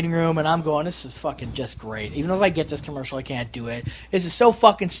in the waiting room and I'm going, "This is fucking just great." Even if I get this commercial, I can't do it. This is so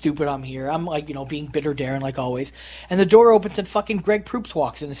fucking stupid. I'm here. I'm like being bitter Darren like always, and the door opens and fucking Greg Proops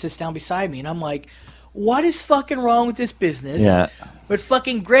walks in and sits down beside me, and I'm like, what is fucking wrong with this business? Yeah. But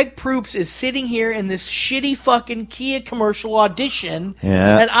fucking Greg Proops is sitting here in this shitty fucking Kia commercial audition,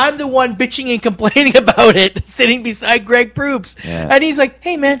 Yeah. and I'm the one bitching and complaining about it, sitting beside Greg Proops. Yeah. And he's like,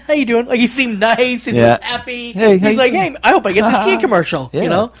 "Hey man, how you doing?" Like he seemed nice and Yeah. happy. Hey, he's hey. like, "Hey, I hope I get this Kia commercial."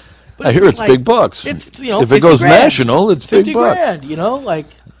 Yeah. But I hear just it's like, big bucks. It's If it 50 goes grand. national, it's 50 big bucks. grand. Like.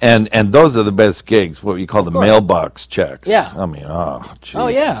 And those are the best gigs, what you call the course. mailbox checks. Yeah. I mean, Jesus. Oh,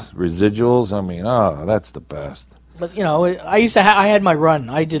 yeah. Residuals, I mean, that's the best. But I used to. I had my run.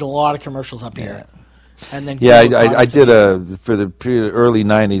 I did a lot of commercials up here, and then Yeah, I did for the period, early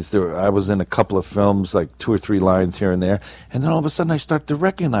 '90s. I was in a couple of films, like 2 or 3 lines here and there, and then all of a sudden I start to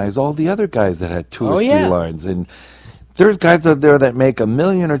recognize all the other guys that had 2 or 3 lines, and there's guys out there that make $1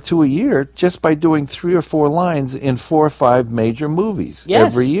 million or $2 million a year just by doing 3 or 4 lines in 4 or 5 major movies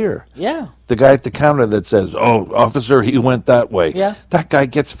every year. Yeah. The guy at the counter that says, "Oh, officer, he went that way." Yeah. That guy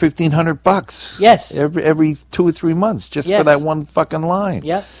gets $1,500. Yes. Every 2 or 3 months just for Yes. that one fucking line.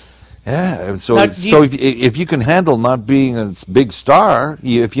 Yeah. Yeah. So Now, do you- if you can handle not being a big star,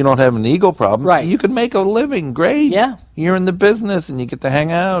 if you don't have an ego problem, Right. you can make a living. Great. Yeah. You're in the business and you get to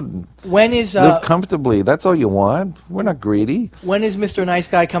hang out and When is live comfortably. That's all you want. We're not greedy. when is Mr. Nice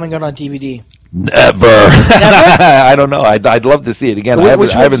Guy coming out on DVD? Never. I don't know. I'd love to see it again.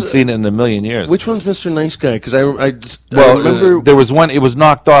 Which I haven't one's- seen it in a million years. Which one's Mr. Nice Guy? Because I Well, remember there was one. It was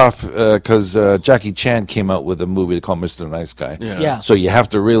knocked off because Jackie Chan came out with a movie called Mr. Nice Guy. Yeah. So you have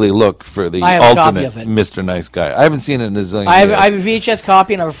to really look for the I have a copy alternate of it. Mr. Nice Guy. I haven't seen it in a zillion I have years. a VHS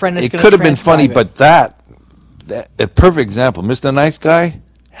copy, and I have a friend that's It going to could have been funny, transcribe it. but that a perfect example. Mr. Nice Guy,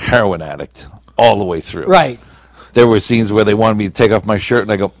 heroin addict all the way through. Right. There were scenes where they wanted me to take off my shirt,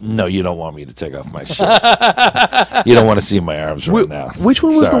 and I go, "No, you don't want me to take off my shirt. You don't want to see my arms right now." Which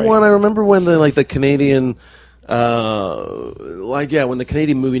one was Sorry. the one I remember when the Canadian, when the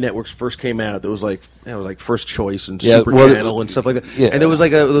Canadian movie networks first came out, there was like First Choice and Super Channel and stuff like that. Yeah. And there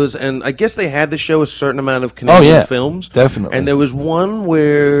was and I guess they had to show a certain amount of Canadian films. Definitely. And there was one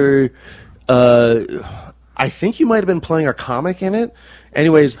where I think you might have been playing a comic in it.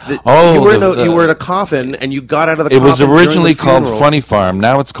 Anyways, you were in a coffin and you got out of the coffin. It was originally during the called funeral. Funny Farm.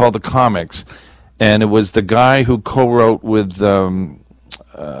 Now it's called The Comics. And it was the guy who co-wrote with, God,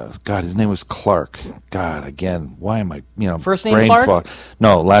 his name was Clark. God, again, why am I, First name brain Clark? fog.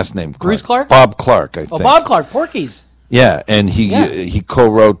 No, last name Clark. Bruce Clark? Bob Clark, I think. Oh, Bob Clark, Porky's. Yeah, and he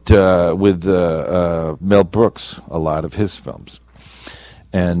co-wrote with Mel Brooks a lot of his films.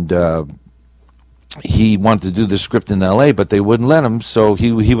 And he wanted to do the script in L.A., but they wouldn't let him. So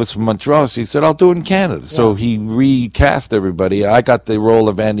he was from Montreal, so he said, "I'll do it in Canada." So he recast everybody. I got the role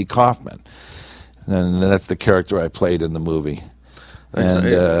of Andy Kaufman, and that's the character I played in the movie. And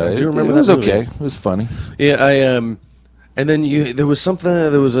I do remember it was that movie. okay. It was funny. Yeah, and then there was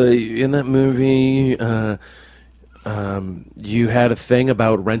in that movie. You had a thing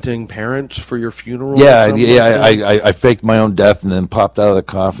about renting parents for your funeral. Yeah, I faked my own death and then popped out of the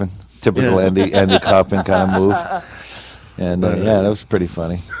coffin. Typical Andy Kaufman kind of move. And that was pretty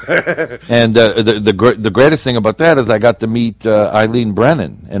funny. And the greatest thing about that is I got to meet Eileen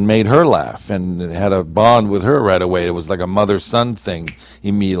Brennan and made her laugh and had a bond with her right away. It was like a mother-son thing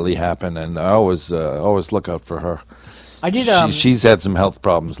immediately happened, and I always look out for her. I did. She's had some health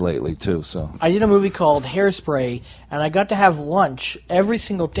problems lately too. So I did a movie called Hairspray, and I got to have lunch every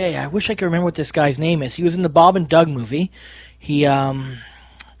single day. I wish I could remember what this guy's name is. He was in the Bob and Doug movie. He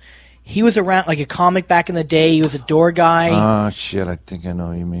was around like a comic back in the day. He was a door guy. Oh shit! I think I know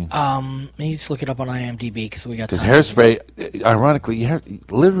what you mean. Maybe just look it up on IMDb because we got. Because Hairspray, ironically,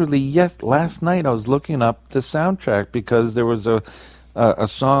 literally last night I was looking up the soundtrack because there was a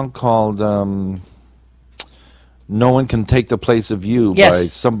song called. No One Can Take the Place of You by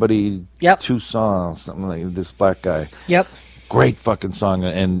somebody, Toussaint, something like this black guy. Yep. Great fucking song.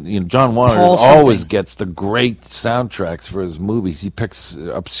 And John Warner always gets the great soundtracks for his movies. He picks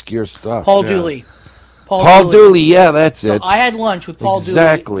obscure stuff. Paul Dooley. Paul Dooley, yeah, that's it. I had lunch with Paul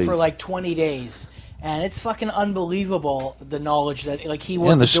Dooley for like 20 days. And it's fucking unbelievable the knowledge that he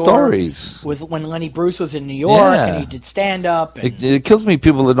worked the stories with when Lenny Bruce was in New York and he did stand up. It kills me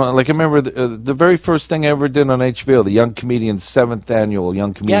people that don't like. I remember the very first thing I ever did on HBO, the Young Comedian's 7th annual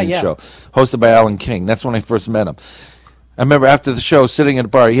Young Comedian show, hosted by Alan King. That's when I first met him. I remember after the show, sitting at a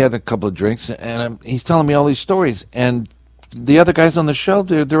bar, he had a couple of drinks, and he's telling me all these stories, and the other guys on the show,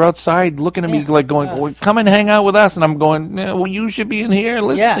 they're outside looking at me like going, well, come and hang out with us. And I'm going, well, you should be in here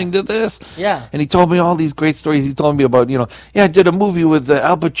listening to this. Yeah. And he told me all these great stories. He told me about, I did a movie with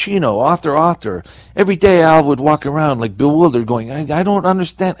Al Pacino, author. Every day Al would walk around like bewildered going, I don't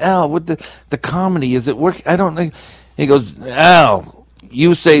understand, Al, what the comedy, is it work? I don't think. He goes, Al,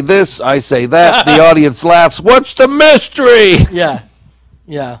 you say this, I say that. The audience laughs. What's the mystery? Yeah.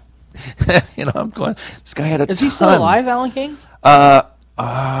 Yeah. I'm going. This guy had a. Is he still alive, Alan King? I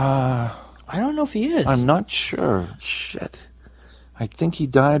don't know if he is. I'm not sure. Shit, I think he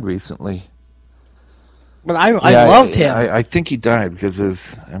died recently. But I loved him. I think he died because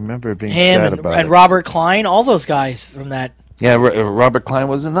I remember being sad about it. And Robert Klein, all those guys from that. Yeah, Robert Klein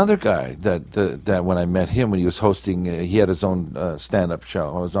was another guy that when I met him when he was hosting, he had his own stand-up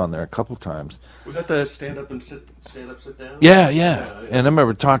show. I was on there a couple times. Was that the stand-up, sit down? Yeah. And I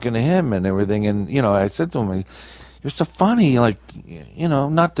remember talking to him and everything, and I said to him, "You're so funny,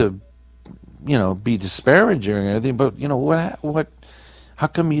 not to, be disparaging or anything, but what? How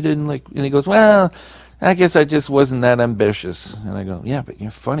come you didn't like?" And he goes, "Well, I guess I just wasn't that ambitious." And I go, "Yeah, but you're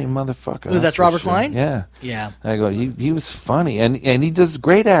a funny motherfucker." Ooh, that's Robert Klein? Yeah. Yeah. I go, he was funny, and he does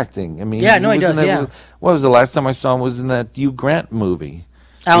great acting. I mean, he does. What was the last time I saw him? Was in that Hugh Grant movie.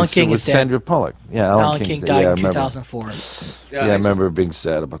 Alan King with is dead. Sandra Bullock. Yeah, Alan King died in 2004. Yeah, I remember being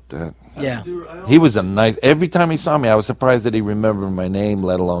sad about that. Yeah. He was every time he saw me, I was surprised that he remembered my name,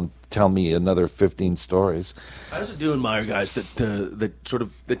 let alone tell me another 15 stories. I also do admire guys that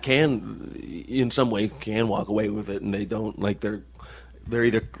can, in some way, can walk away with it, and they don't they're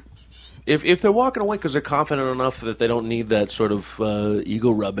either. If they're walking away because they're confident enough that they don't need that sort of ego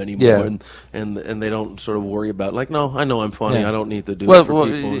rub anymore, and they don't sort of worry about no, I know I'm funny, I don't need to do it for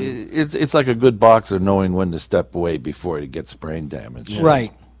people. It's like a good boxer knowing when to step away before he gets brain damage.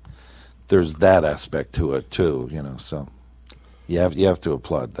 Right. There's that aspect to it too, so you have to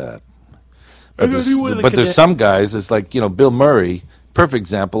applaud that. But there's some guys. It's like Bill Murray, perfect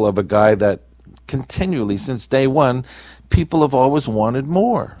example of a guy that continually since day one. People have always wanted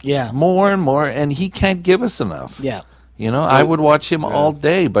more. Yeah. More and more, and he can't give us enough. Yeah. I would watch him all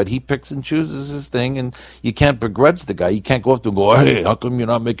day, but he picks and chooses his thing, and you can't begrudge the guy. You can't go up to him and go, hey, how come you're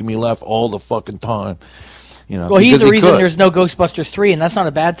not making me laugh all the fucking time? Well, he's the reason there's no Ghostbusters 3, and that's not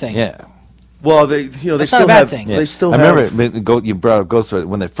a bad thing. Yeah. Well, they still have. They still have. I remember you brought up Ghostbusters.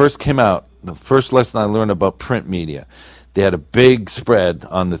 When they first came out, the first lesson I learned about print media, they had a big spread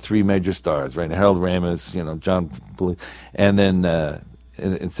on the three major stars, right? Harold Ramis, John Belushi, and then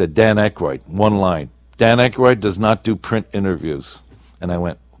it said Dan Aykroyd, one line. Dan Aykroyd does not do print interviews. And I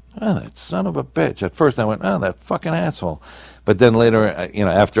went, oh, that son of a bitch. At first I went, oh, that fucking asshole. But then later,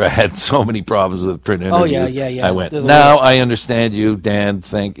 after I had so many problems with print interviews, I went, now I understand you, Dan.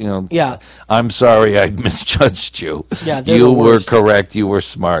 I'm sorry I misjudged you. Yeah, you were correct. You were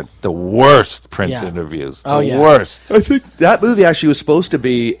smart. The worst print interviews. The worst. I think that movie actually was supposed to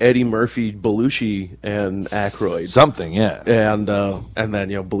be Eddie Murphy, Belushi, and Aykroyd. Something, yeah. And then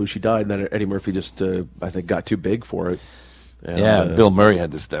Belushi died, and then Eddie Murphy just I think got too big for it. And, Bill Murray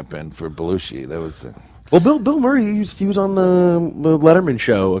had to step in for Belushi. That was. Well, Bill Murray, he was on the Letterman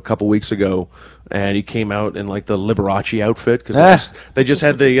show a couple weeks ago, and he came out in like the Liberace outfit because they just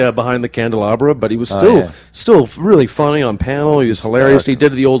had the behind the candelabra, but he was still really funny on panel. He was hilarious. He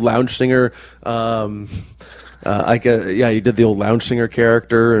did the old lounge singer. He did the old lounge singer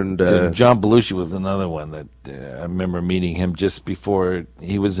character, and John Belushi was another one that I remember meeting him just before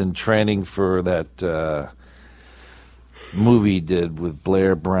he was in training for that movie he did with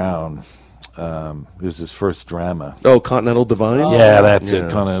Blair Brown. It was his first drama. Oh, Continental Divide? Yeah, that's it,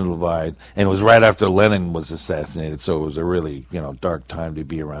 Continental Divide. And it was right after Lenin was assassinated, so it was a really, dark time to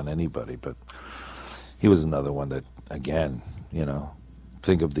be around anybody. But he was another one that, again,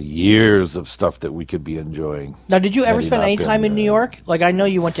 think of the years of stuff that we could be enjoying. Now, did you ever spend any time in New York? Like, I know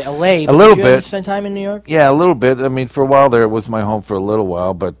you went to L.A., but a little did you bit. ever spend time in New York? Yeah, a little bit. I mean, for a while there, it was my home for a little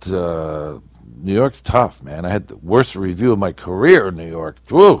while, but New York's tough, man. I had the worst review of my career in New York.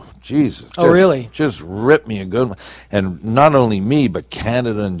 Whoa, Jesus. Really? Just ripped me a good one. And not only me, but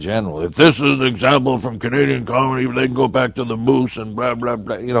Canada in general. If this is an example from Canadian comedy, they can go back to the Moose and blah, blah,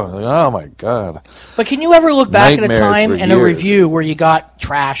 blah. Oh, my God. But can you ever look back at a time in a review where you got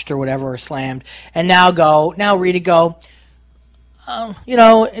trashed or whatever or slammed, and now read it, go,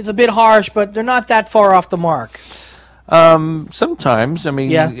 it's a bit harsh, but they're not that far off the mark? Sometimes. I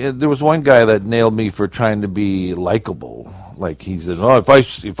mean, there was one guy that nailed me for trying to be likable. Like he said, "Oh, if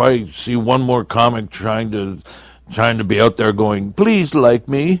I see one more comic trying to be out there going, please like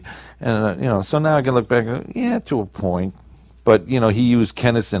me," and so now I can look back and go, to a point. But he used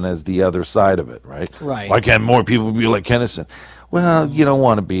Kennison as the other side of it, right? Right. Why can't more people be like Kennison? Well, you don't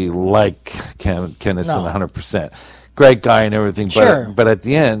want to be like Kennison 100%. Great guy and everything, but at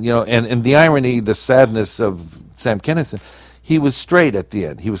the end, and the irony, the sadness of Sam Kinison, he was straight at the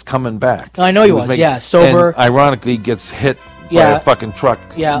end. He was coming back. I know he was, sober. And ironically, gets hit by a fucking truck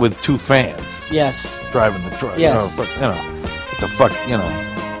with two fans. Yes. Driving the truck. Yes. What the fuck, irony.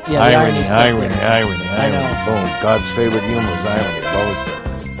 I know. Boom. God's favorite humor is irony. I've always said.